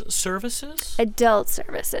 Adult services? Adult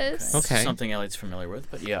services. Okay. Something Elliot's familiar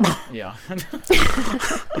with, but yeah.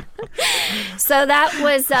 So that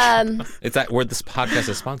was It's that where this podcast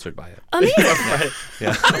is sponsored by it. amazing.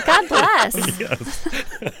 Yeah. God bless.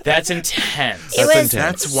 That's intense. It was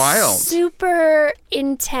That's wild. super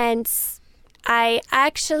intense. I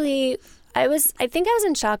think I was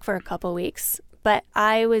in shock for a couple weeks, but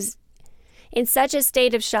I was in such a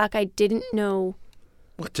state of shock I didn't know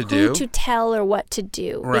what to who do, to tell or what to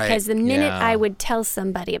do. Right. Because the minute I would tell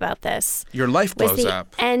somebody about this, your life was blows the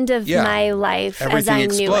up. end of Yeah. my life Everything as I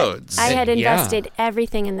explodes. knew it. I had Yeah. invested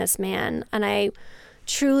everything in this man, and I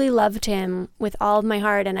truly loved him with all of my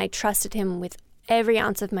heart, and I trusted him with every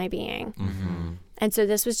ounce of my being. Mm-hmm. And so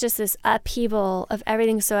this was just this upheaval of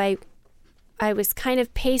everything. So I was kind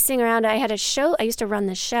of pacing around. I had a show. I used to run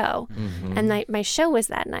the show, and my show was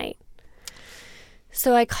that night.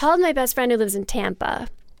 So I called my best friend who lives in Tampa,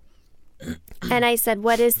 and I said,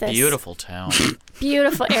 "What is this Beautiful town.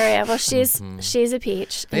 beautiful area?" Well, she's a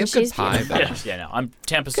peach. They and have good she's pie beautiful. there. Yeah, no,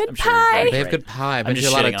 Tampa's. Good I'm sure pie. very They have great. good pie. I've I'm been to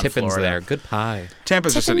just a lot of shitting on Tippins Florida. there. Good pie.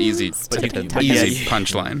 Tampa's just an easy Tippins. easy Yeah.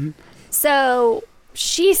 punchline. So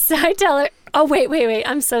I tell her, "Oh wait!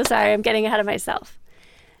 I'm so sorry. I'm getting ahead of myself.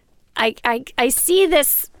 I see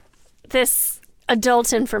this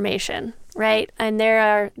adult information, right? And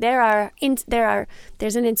there's an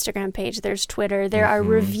Instagram page, there's Twitter, there are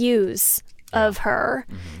reviews of her,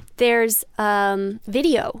 there's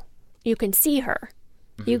video, you can see her,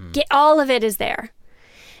 you get all of it is there,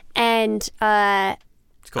 and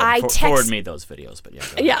Cool. Forward me those videos, but yeah.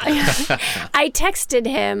 go ahead. yeah, I texted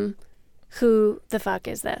him, "Who the fuck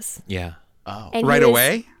is this?" Yeah. And Right he was-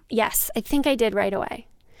 away? Yes, I think I did right away.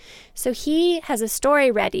 So he has a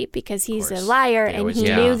story ready because he's a course. liar They and always he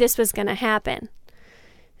do. knew Yeah. this was going to happen.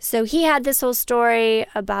 So he had this whole story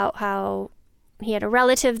about how he had a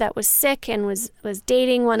relative that was sick and was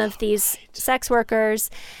dating one of these sex workers,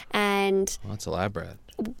 and Well, that's elaborate.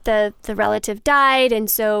 the relative died, and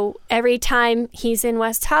so every time he's in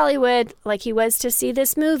West Hollywood, like he was to see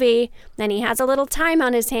this movie, and he has a little time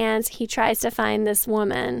on his hands, he tries to find this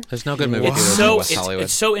woman. There's no good movie Wow. theaters in So West Hollywood.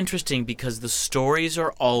 it's so interesting because the stories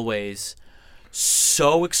are always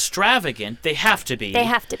so extravagant. They have to be. They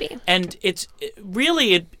have to be. And it's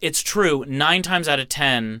true. 9 times out of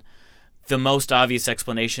 10, the most obvious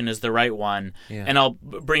explanation is the right one. Yeah. And I'll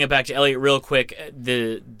bring it back to Elliot real quick.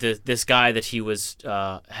 This guy that he was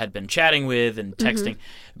had been chatting with and texting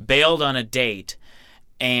bailed on a date,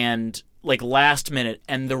 and like last minute,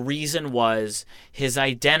 and the reason was his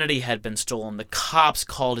identity had been stolen. The cops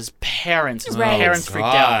called his parents. His Right. parents Oh, freaked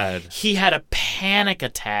God. out. He had a panic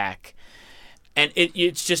attack. And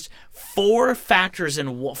it's just 4 factors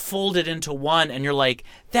folded into one, and you're like,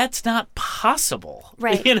 that's not possible.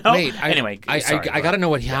 Right. You know? Wait, anyway, I got to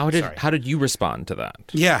know how did you respond to that?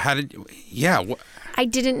 Yeah, I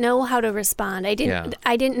didn't know how to respond. I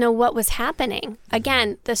didn't know what was happening.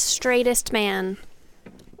 Again, the straightest man.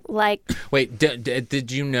 Like, Wait,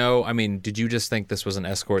 did you know? I mean, did you just think this was an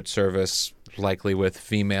escort service, likely with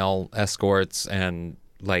female escorts and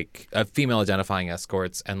like female identifying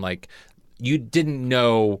escorts, and like you didn't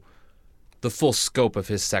know the full scope of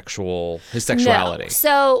his sexuality?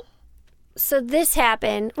 no. So this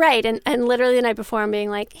happened, right? And literally the night before, I'm being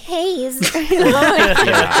like, "Hey, is there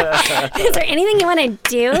anything you want to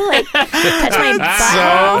do? Like, touch my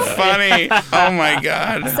butt?" so funny. Oh my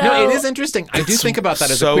god. So- No, it is interesting. I do think about that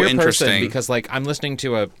as so a queer person interesting. because, like, I'm listening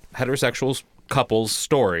to a heterosexual couple's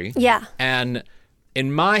story. Yeah. And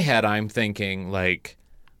in my head, I'm thinking, like,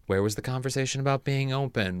 where was the conversation about being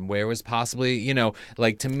open? Where was possibly,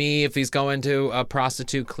 like, to me, if he's going to a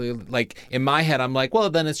prostitute, clearly, like, in my head, I'm like, well,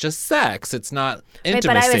 then it's just sex. It's not intimacy.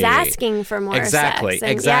 Right, but I was asking for more Exactly, sex.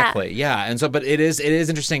 And exactly. Yeah. And so, but it is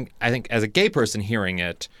interesting, I think, as a gay person hearing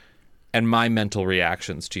it and my mental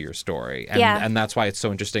reactions to your story. And, Yeah. and that's why it's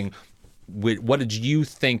so interesting. What did you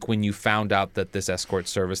think when you found out that this escort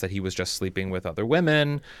service, that he was just sleeping with other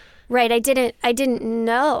women? Right, I didn't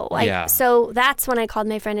know. Yeah. So that's when I called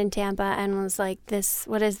my friend in Tampa and was like,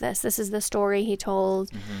 what is this? This is the story he told.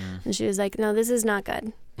 And she was like, no, this is not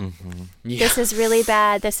good. Yeah. This is really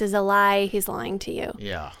bad. This is a lie. He's lying to you.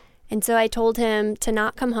 Yeah. And so I told him to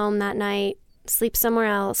not come home that night, sleep somewhere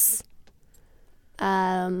else.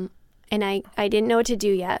 And I didn't know what to do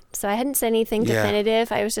yet. So I hadn't said anything Yeah.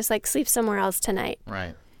 definitive. I was just like, sleep somewhere else tonight.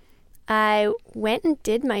 Right. I went and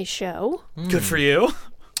did my show. Good for you.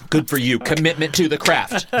 Good for you. Commitment to the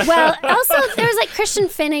craft. Well, also there was like Christian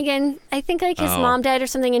Finnegan. I think like his mom died or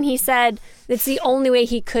something, and he said that's the only way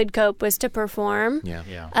he could cope was to perform. Yeah.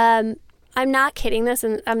 Yeah. I'm not kidding this,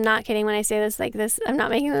 and I'm not kidding when I say this. Like this, I'm not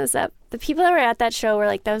making this up. The people that were at that show were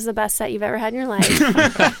like, "That was the best set you've ever had in your life,"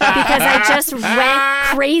 because I just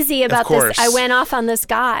went crazy about course. this. I went off on this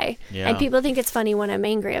guy, Yeah. and people think it's funny when I'm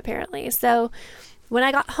angry, apparently. So. When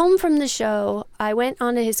I got home from the show, I went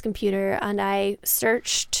onto his computer and I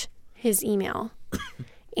searched his email.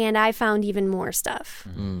 and I found even more stuff.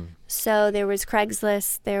 So there was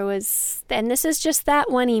Craigslist, and this is just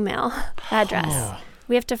that one email address.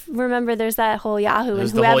 We have to remember there's that whole Yahoo, and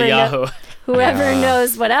whoever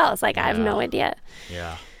knows what else. Like, I have no idea.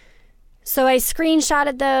 Yeah. So I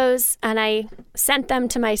screenshotted those and I sent them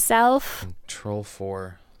to myself. Control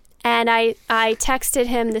 4. And I texted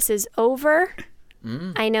him, "This is over.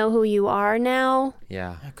 I know who you are now.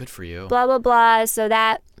 Yeah. Good for you. Blah, blah, blah." So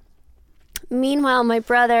that, meanwhile, my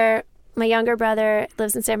younger brother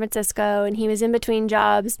lives in San Francisco, and he was in between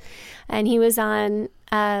jobs, and he was on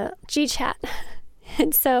GChat.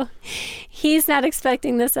 And so he's not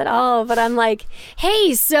expecting this at all, but I'm like,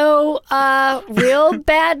 "Hey, so real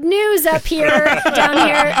bad news up here, down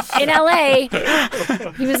here in LA."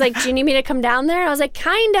 He was like, "Do you need me to come down there?" And I was like,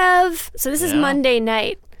 "Kind of." So this is Monday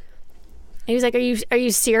night. He was like, Are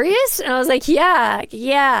you serious?" And I was like, Yeah,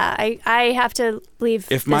 I have to leave If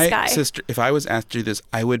this my guy. sister, if I was asked to do this,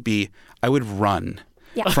 I would run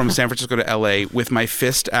from San Francisco to LA with my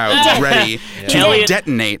fist out, ready to Elliot,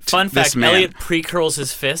 detonate Fun this fact: man. Elliot pre-curls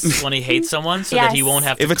his fists when he hates someone, so that he won't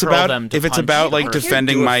have to If it's curl about them. To if it's punch about like or-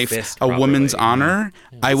 defending Do a my fist, a woman's probably. honor,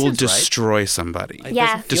 I will seems right. destroy somebody.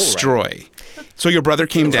 Yeah. Destroy. So your brother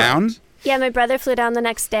came down? Yeah, my brother flew down the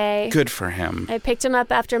next day. Good for him. I picked him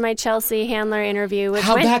up after my Chelsea Handler interview, which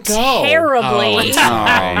How'd went that go? terribly.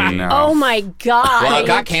 Oh no. Oh my God. Well, Are it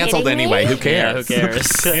got you canceled kidding me? anyway. Who Yeah, who cares?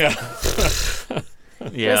 cares?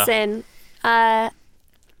 Yeah. Listen,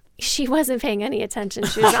 she wasn't paying any attention.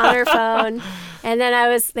 She was on her phone. And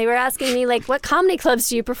then they were asking me, like, "What comedy clubs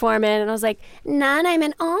do you perform in?" And I was like, "None, I'm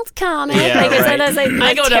an alt comic." Yeah, like, right. I was like,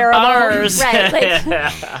 I go to terrible. bars. Right, like,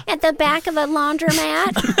 at the back of a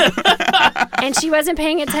laundromat. And she wasn't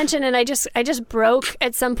paying attention, and I just broke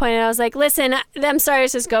at some point, and I was like, "Listen, I'm sorry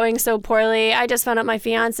this is going so poorly. I just found out my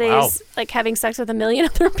fiance's like having sex with 1 million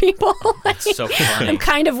other people." That's so funny. I'm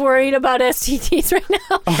kind of worried about STDs right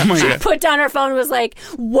now. Oh my She God. put down her phone and was like,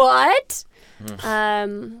 "What?"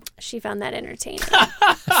 She found that entertaining.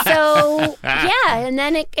 So yeah, and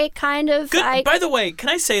then it kind of Good. By the way, can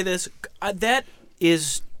I say this? That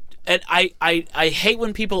is, and I hate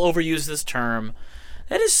when people overuse this term.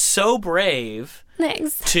 That is so brave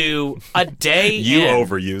thanks. to a day You in.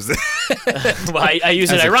 overuse it. Well, I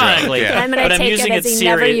use it As a joke, ironically, yeah. I'm gonna but I'm take it using as it he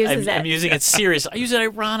never serious. uses it. I'm using it serious. I use it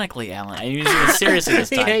ironically, Alan. I'm using it seriously this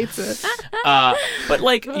He time. hates it. But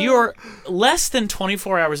like, you're less than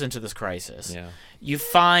 24 hours into this crisis. Yeah. You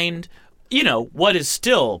find, what is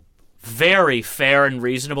still very fair and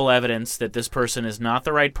reasonable evidence that this person is not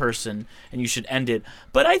the right person and you should end it.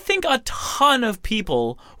 But I think a ton of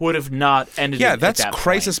people would have not ended it Yeah, at that's that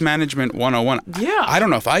crisis point. management 101. Yeah. I don't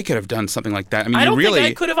know if I could have done something like that. I mean, I don't you really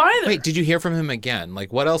think I could have either. Wait, did you hear from him again?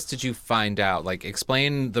 Like, what else did you find out? Like,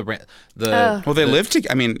 explain the Well, they lived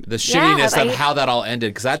together. I mean, the shittiness Yeah, of how that all ended,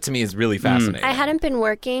 because that to me is really fascinating. I hadn't been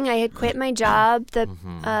working. I had quit my job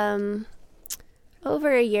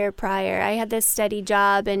over a year prior. I had this steady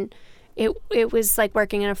job, and it was like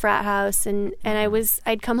working in a frat house, and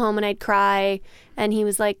I'd come home and I'd cry, and he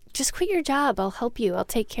was like, "Just quit your job. I'll help you. I'll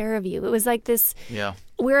take care of you." It was like this. Yeah.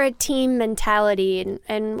 We're a team mentality,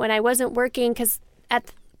 and when I wasn't working, because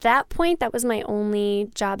at that point that was my only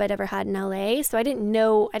job I'd ever had in LA, so I didn't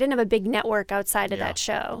have a big network outside of that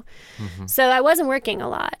show. So I wasn't working a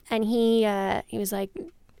lot, and he was like,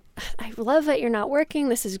 "I love that you're not working.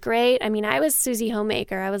 This is great." I mean, I was Susie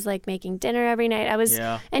Homemaker. I was like making dinner every night. I was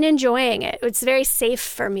and enjoying it. It's very safe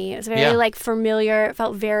for me. It was very like familiar. It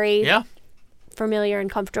felt very familiar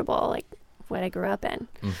and comfortable, like what I grew up in.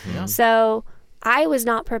 So I was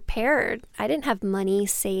not prepared. I didn't have money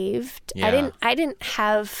saved. Yeah.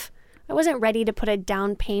 I wasn't ready to put a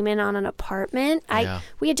down payment on an apartment.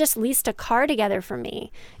 We had just leased a car together for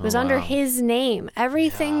me. It was under his name.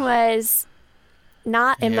 Everything was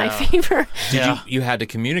not in my favor. Did you had to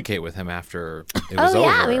communicate with him after it was over?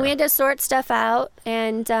 I mean, we had to sort stuff out,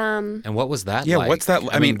 and And what was that Yeah, like? what's that-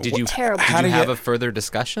 I mean, did you Terrible. did How you do you- have a further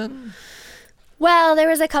discussion? well, there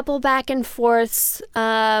was a couple back and forths.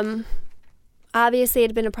 Obviously, it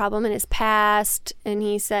had been a problem in his past, and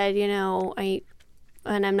he said,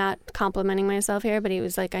 and I'm not complimenting myself here, but he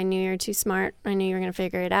was like, "I knew you were too smart. I knew you were going to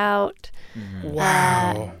figure it out."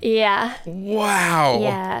 wow. Yeah. Wow.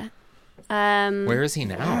 Yeah. Where is he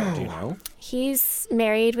now? Do you know? He's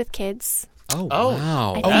married with kids. Oh, Oh.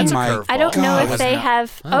 wow. I That's think- a curveball. I don't know God. if they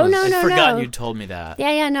have. Oh, Oh, no, I'd no, forgotten no. you told me that.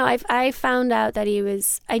 Yeah, no. I found out that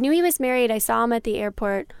I knew he was married. I saw him at the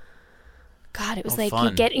airport. God, it was like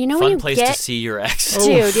Fun. when Fun you place get, to see your ex.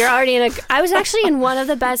 dude, you're already in I was actually in one of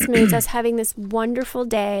the best moods. I was having this wonderful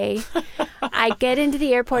day. I get into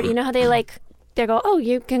the airport. You know how they like they go, oh,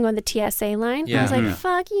 you can go on the TSA line. Yeah. I was like,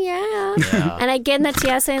 fuck yeah. And I get in the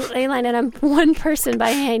TSA line, and I'm one person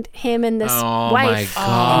behind him and this wife. Oh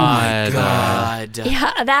my God.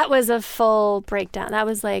 Yeah, that was a full breakdown. That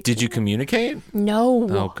was like... Did you communicate? No.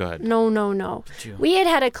 Oh, good. No. We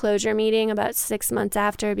had a closure meeting about 6 months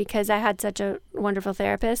after because I had such a wonderful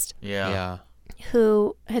therapist. Yeah.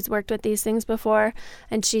 Who has worked with these things before,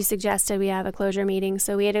 and she suggested we have a closure meeting.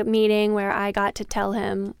 So we had a meeting where I got to tell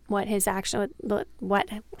him what his actions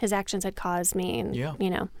had caused me, and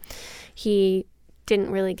he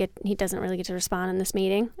doesn't really get to respond in this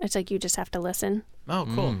meeting. It's like you just have to listen. Oh,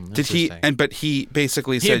 cool. Did he? But he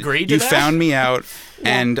basically said, agreed to "You that? found me out,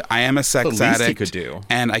 and I am a sex the least addict. he could do.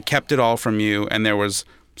 And I kept it all from you, and there was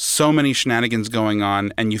so many shenanigans going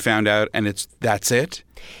on, and you found out, and that's it."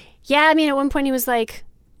 Yeah, I mean, at one point he was like,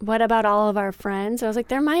 what about all of our friends? I was like,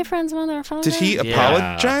 they're my friends, motherfucker. Did he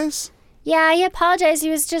apologize? Yeah, he apologized.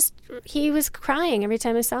 He was crying every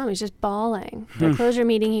time I saw him. He was just bawling. The closure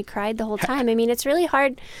meeting, he cried the whole time. I mean, it's really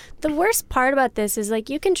hard. The worst part about this is,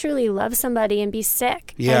 like, you can truly love somebody and be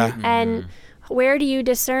sick. Yeah. And where do you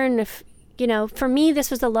discern if, for me,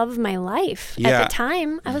 this was the love of my life. Yeah. At the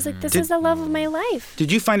time, I was like, this is the love of my life.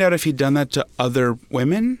 Did you find out if he'd done that to other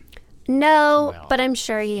women? No, but I'm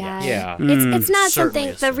sure he has. Yeah. It's not Certainly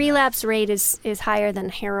something. The relapse rate is higher than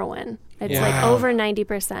heroin. It's like over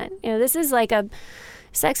 90%. This is like a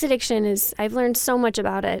sex addiction is. I've learned so much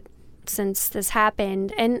about it since this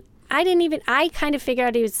happened, and I kind of figured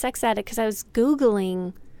out he was a sex addict because I was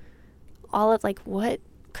Googling all of, like, what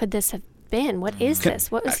could this have been? What is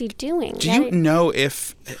this? What was he doing? Do you know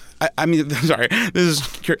if? I mean, sorry.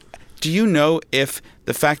 Do you know if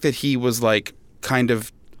the fact that he was, like, kind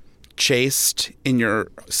of chaste in your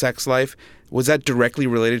sex life, was that directly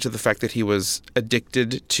related to the fact that he was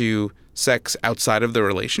addicted to sex outside of the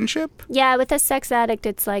relationship? Yeah, with a sex addict,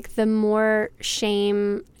 it's like the more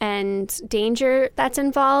shame and danger that's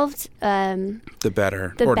involved, the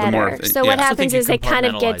better. The better. So what happens is it kind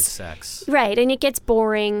of gets sex. Right, and it gets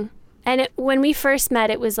boring. And when we first met,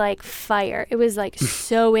 it was like fire. It was like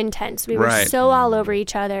so intense. We were so all over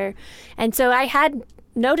each other, and so I had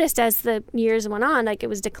noticed as the years went on, like, it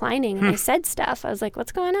was declining, and I said stuff. I was like,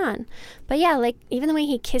 what's going on? But yeah, like, even the way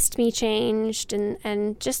he kissed me changed,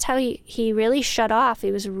 and just how he really shut off.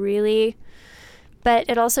 He was really, but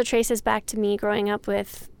it also traces back to me growing up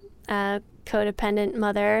with a codependent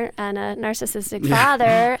mother and a narcissistic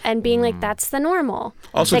father, and being like, that's the normal.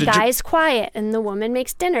 Also, the guy's quiet and the woman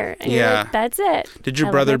makes dinner, and you're like, that's it. Did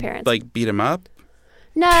your brother, like, beat him up?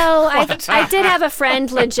 No, I did have a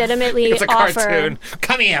friend legitimately it's a offer. Cartoon.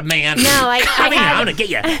 Come here, man. No, Come here, I'm gonna get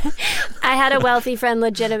you. I had a wealthy friend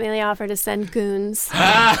legitimately offer to send goons to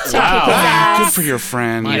kick his Good ass. for your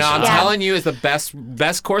friend. I'm telling you, is the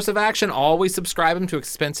best course of action. Always subscribe them to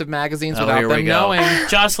expensive magazines without them knowing.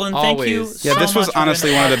 Jocelyn, thank you. Yeah, this was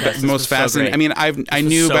honestly one of the most fascinating. I mean, I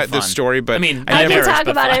knew about this story, but I could talk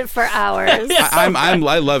about it for hours. I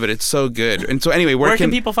love it. It's so good. And so anyway, where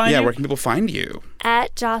can people find you? Yeah, where can people find you?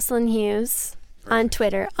 At Jocelyn Hughes on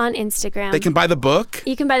Twitter, on Instagram. They can buy the book.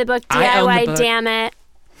 You can buy the book, I own the DIY book. Damn It.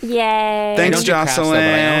 Yay. Thanks,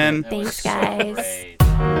 Jocelyn. Thanks, guys.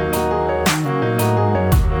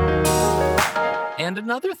 And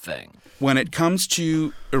another thing. When it comes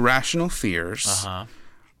to irrational fears,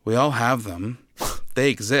 we all have them.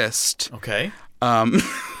 They exist. Okay.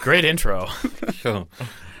 Great intro.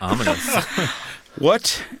 Ominous.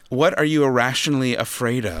 What are you irrationally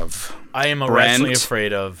afraid of? I am irrationally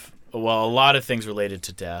afraid of, a lot of things related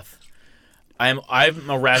to death. I'm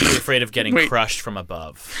irrationally afraid of getting crushed from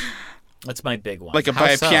above. That's my big one. Like by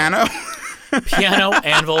a piano? Piano,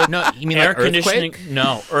 anvil. No, you mean air like conditioning? earthquake?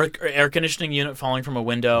 No, air conditioning unit falling from a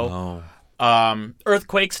window.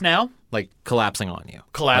 Earthquakes now. Like collapsing on you.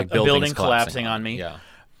 A building collapsing on me.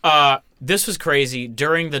 Yeah. This was crazy.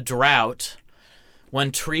 During the drought,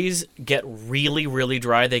 when trees get really, really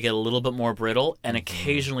dry, they get a little bit more brittle, and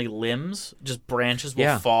occasionally limbs, just branches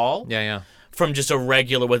will fall. Yeah. From just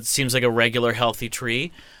what seems like a regular healthy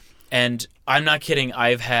tree. And I'm not kidding,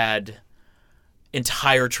 I've had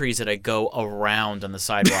entire trees that I go around on the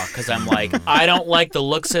sidewalk because I'm like, I don't like the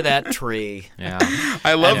looks of that tree. Yeah.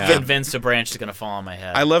 I love I'm convinced a branch is going to fall on my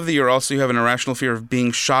head. I love that you have an irrational fear of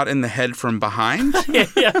being shot in the head from behind.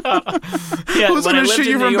 Yeah. Who's going to shoot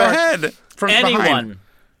you from behind? Anyone.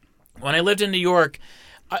 When I lived in New York,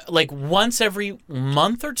 like once every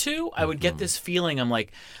month or two, I would get this feeling. I'm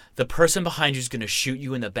like, the person behind you is going to shoot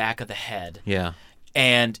you in the back of the head. Yeah.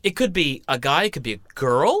 And it could be a guy, it could be a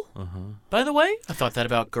girl. By the way, I thought that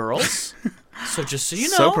about girls. So just so you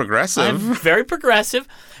know, so progressive. I'm very progressive.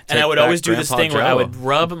 And I would always do this thing where I would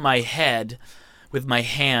rub my head with my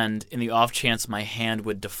hand in the off chance my hand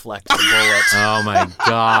would deflect the bullet. Oh my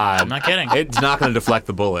God! I'm not kidding. It's not going to deflect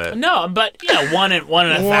the bullet. No, but one in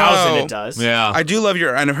 1,000 it does. Yeah. I do love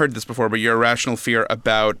and I've heard this before, but your irrational fear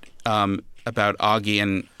about Augie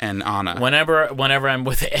and Anna. Whenever I'm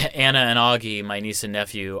with Anna and Augie, my niece and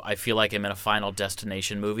nephew, I feel like I'm in a Final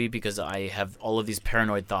Destination movie because I have all of these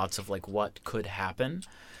paranoid thoughts of like what could happen.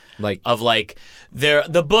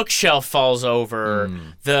 The bookshelf falls over,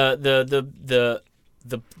 the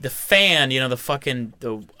fan, the fucking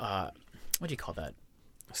what do you call that?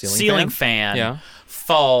 Ceiling fan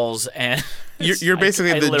falls and you're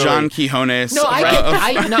basically the John Quijones. No,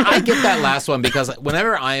 I get that last one because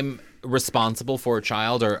whenever I'm responsible for a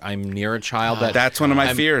child or I'm near a child, that's one of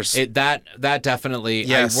my fears. That definitely,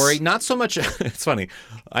 yes. I worry not so much. It's funny.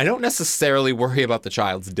 I don't necessarily worry about the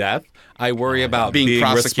child's death. I worry about being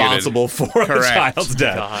responsible for a child's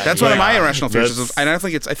death. God. That's one of my irrational fears. And I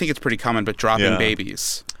think it's pretty common, but dropping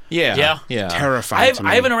babies. Yeah. Terrifying to me.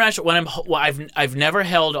 I have an irrational. I've never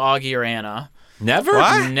held Augie or Anna. Never?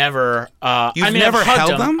 What? Never. You've never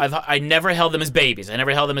held them? I never held them as babies. I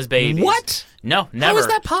never held them as babies. What? No, never. How is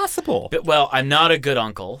that possible? But, well, I'm not a good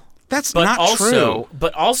uncle. That's not true.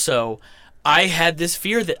 But also, I had this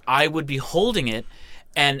fear that I would be holding it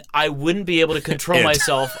and I wouldn't be able to control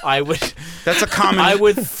myself. That's a common. I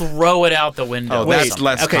would throw it out the window. Oh, that's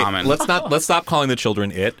less common. Let's stop calling the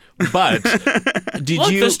children it. But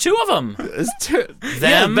there's two of them.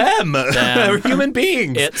 Them. They're human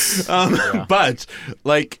beings. It's. But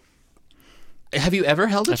have you ever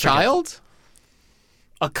held a child?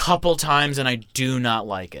 A couple times, and I do not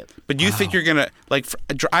like it. But you think you're gonna I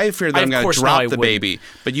fear that I'm gonna drop the baby,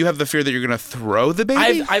 but you have the fear that you're gonna throw the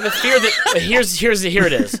baby. I have a fear that here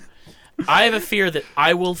it is. I have a fear that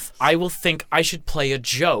I will think I should play a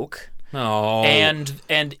joke. No. And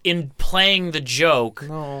in playing the joke,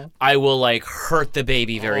 I will hurt the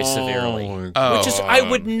baby very severely. Which is I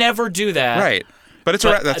would never do that. Right. But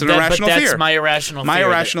that's an irrational fear. That's my irrational fear. My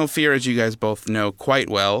irrational fear, as you guys both know quite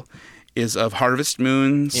well, is of harvest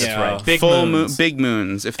moons. That's right. Big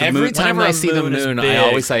moons. If the Every time I see the moon, I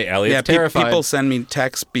always say, Elliot's terrified. People send me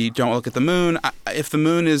texts, don't look at the moon. If the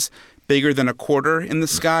moon is bigger than a quarter in the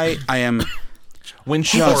sky, I am when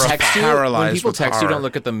people text you, paralyzed you, don't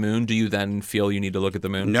look at the moon, do you then feel you need to look at the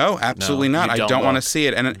moon? No, absolutely not. I don't want to see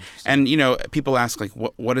it. And people ask,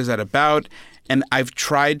 what is that about? And I've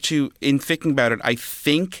tried to, in thinking about it, I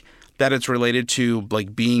think that it's related to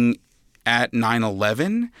being at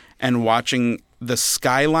 9/11 and watching the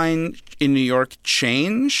skyline in New York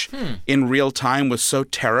change in real time was so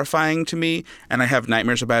terrifying to me, and I have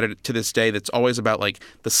nightmares about it to this day. That's always about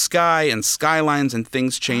the sky and skylines and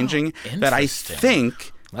things changing. That I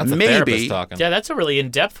think that's maybe that's a really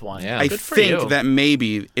in-depth one. Yeah. I think that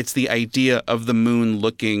maybe it's the idea of the moon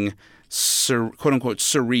looking quote unquote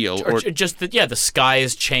surreal, or just the sky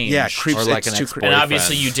has changed. Yeah, creeps. Or like an and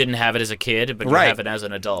obviously you didn't have it as a kid, but you have it as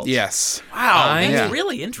an adult. Yes. Wow, that's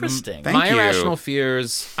really interesting. Thank you. Irrational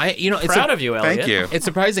fears. It's proud of you, Elliot. Thank you. It's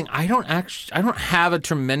surprising. I don't have a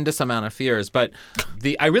tremendous amount of fears, but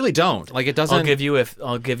I really don't. It doesn't. I'll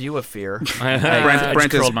give you a fear.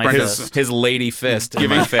 Brent is his lady fist in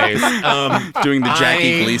my face, doing the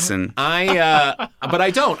Jackie Gleason. But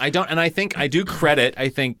I don't, and I think I do credit.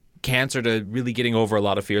 Cancer to really getting over a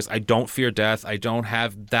lot of fears. I don't fear death. I don't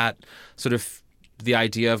have that sort of the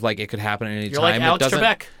idea of it could happen at any time. You're like Alex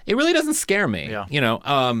Trebek. It really doesn't scare me. Yeah.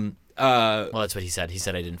 Well, that's what he said. He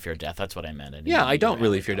said I didn't fear death. That's what I meant. I don't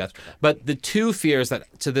really fear death. But the two fears that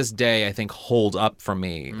to this day I think hold up for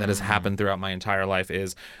me that has happened throughout my entire life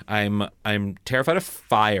is I'm terrified of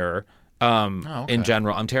fire. In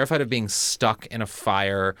general, I'm terrified of being stuck in a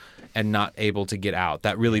fire and not able to get out.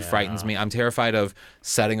 That really frightens me. I'm terrified of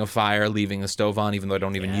setting a fire, leaving the stove on, even though I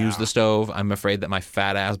don't even use the stove. I'm afraid that my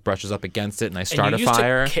fat ass brushes up against it and I start a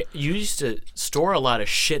fire. You used to store a lot of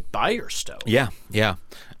shit by your stove. Yeah.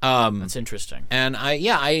 That's interesting. And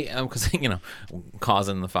because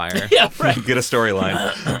causing the fire. Yeah, right. Get a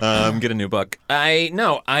storyline. Get a new book. Fire.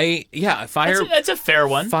 That's a fair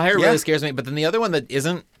one. Fire really scares me. But then the other one that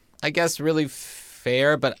isn't, I guess, really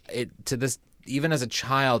fair, but even as a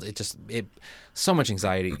child, it so much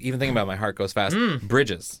anxiety. Even thinking about it, my heart goes fast.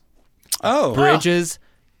 Bridges. Oh. Bridges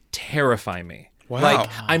terrify me. Wow.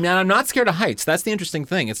 I'm not scared of heights. That's the interesting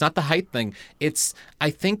thing. It's not the height thing. It's,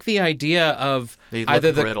 I think, the idea of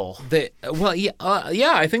either brittle.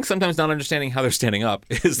 I think sometimes not understanding how they're standing up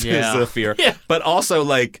is a fear. Yeah. But also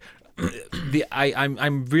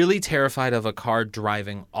I'm really terrified of a car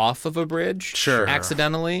driving off of a bridge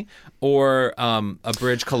accidentally, or a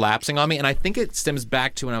bridge collapsing on me. And I think it stems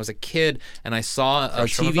back to when I was a kid and I saw a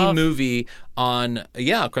TV movie on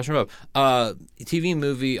Crush from Above, TV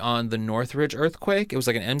movie on the Northridge earthquake. It was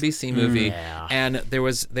like an NBC movie, and they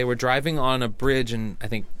were driving on a bridge in, I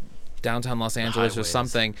think, downtown Los Angeles or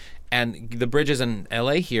something. And the bridges in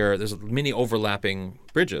LA here, there's many overlapping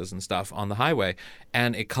bridges and stuff on the highway,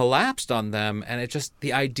 and it collapsed on them. And it just,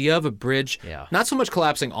 the idea of a bridge, not so much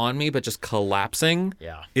collapsing on me, but just collapsing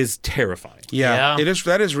is terrifying. Yeah.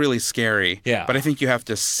 That is really scary. Yeah. But I think you have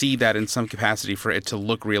to see that in some capacity for it to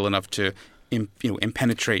look real enough to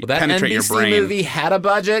penetrate that penetrate NBC your brain. movie had a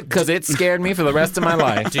budget because it scared me for the rest of my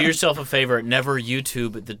life. Do yourself a favor. Never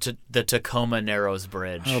YouTube the Tacoma Narrows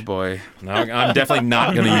Bridge. Oh, boy. No, I'm definitely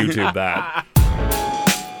not going to YouTube that.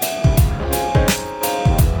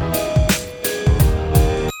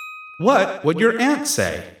 What would your aunt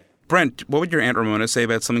say? Brent, what would your Aunt Ramona say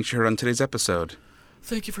about something she heard on today's episode?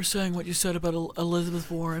 Thank you for saying what you said about Elizabeth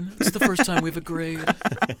Warren. It's the first time we've agreed.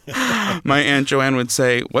 My Aunt Joanne would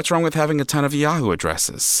say, what's wrong with having a ton of Yahoo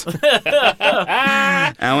addresses?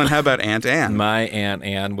 Alan, how about Aunt Anne? My Aunt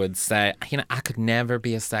Anne would say, I could never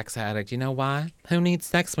be a sex addict. You know why? Who needs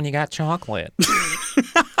sex when you got chocolate?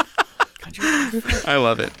 I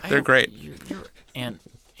love it. They're great. Your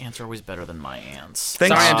aunts are always better than my aunts.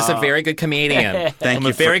 Sorry, I'm just a very good comedian. I'm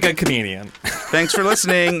a very good comedian. Thanks for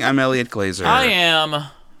listening. I'm Elliot Glazer. I am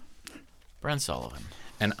Brent Sullivan.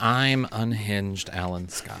 And I'm unhinged Alan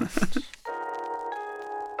Scott.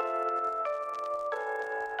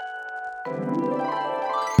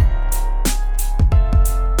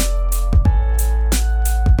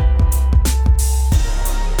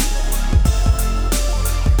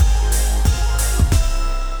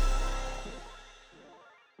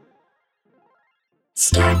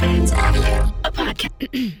 Starburns Audio,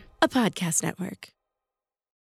 a podcast network.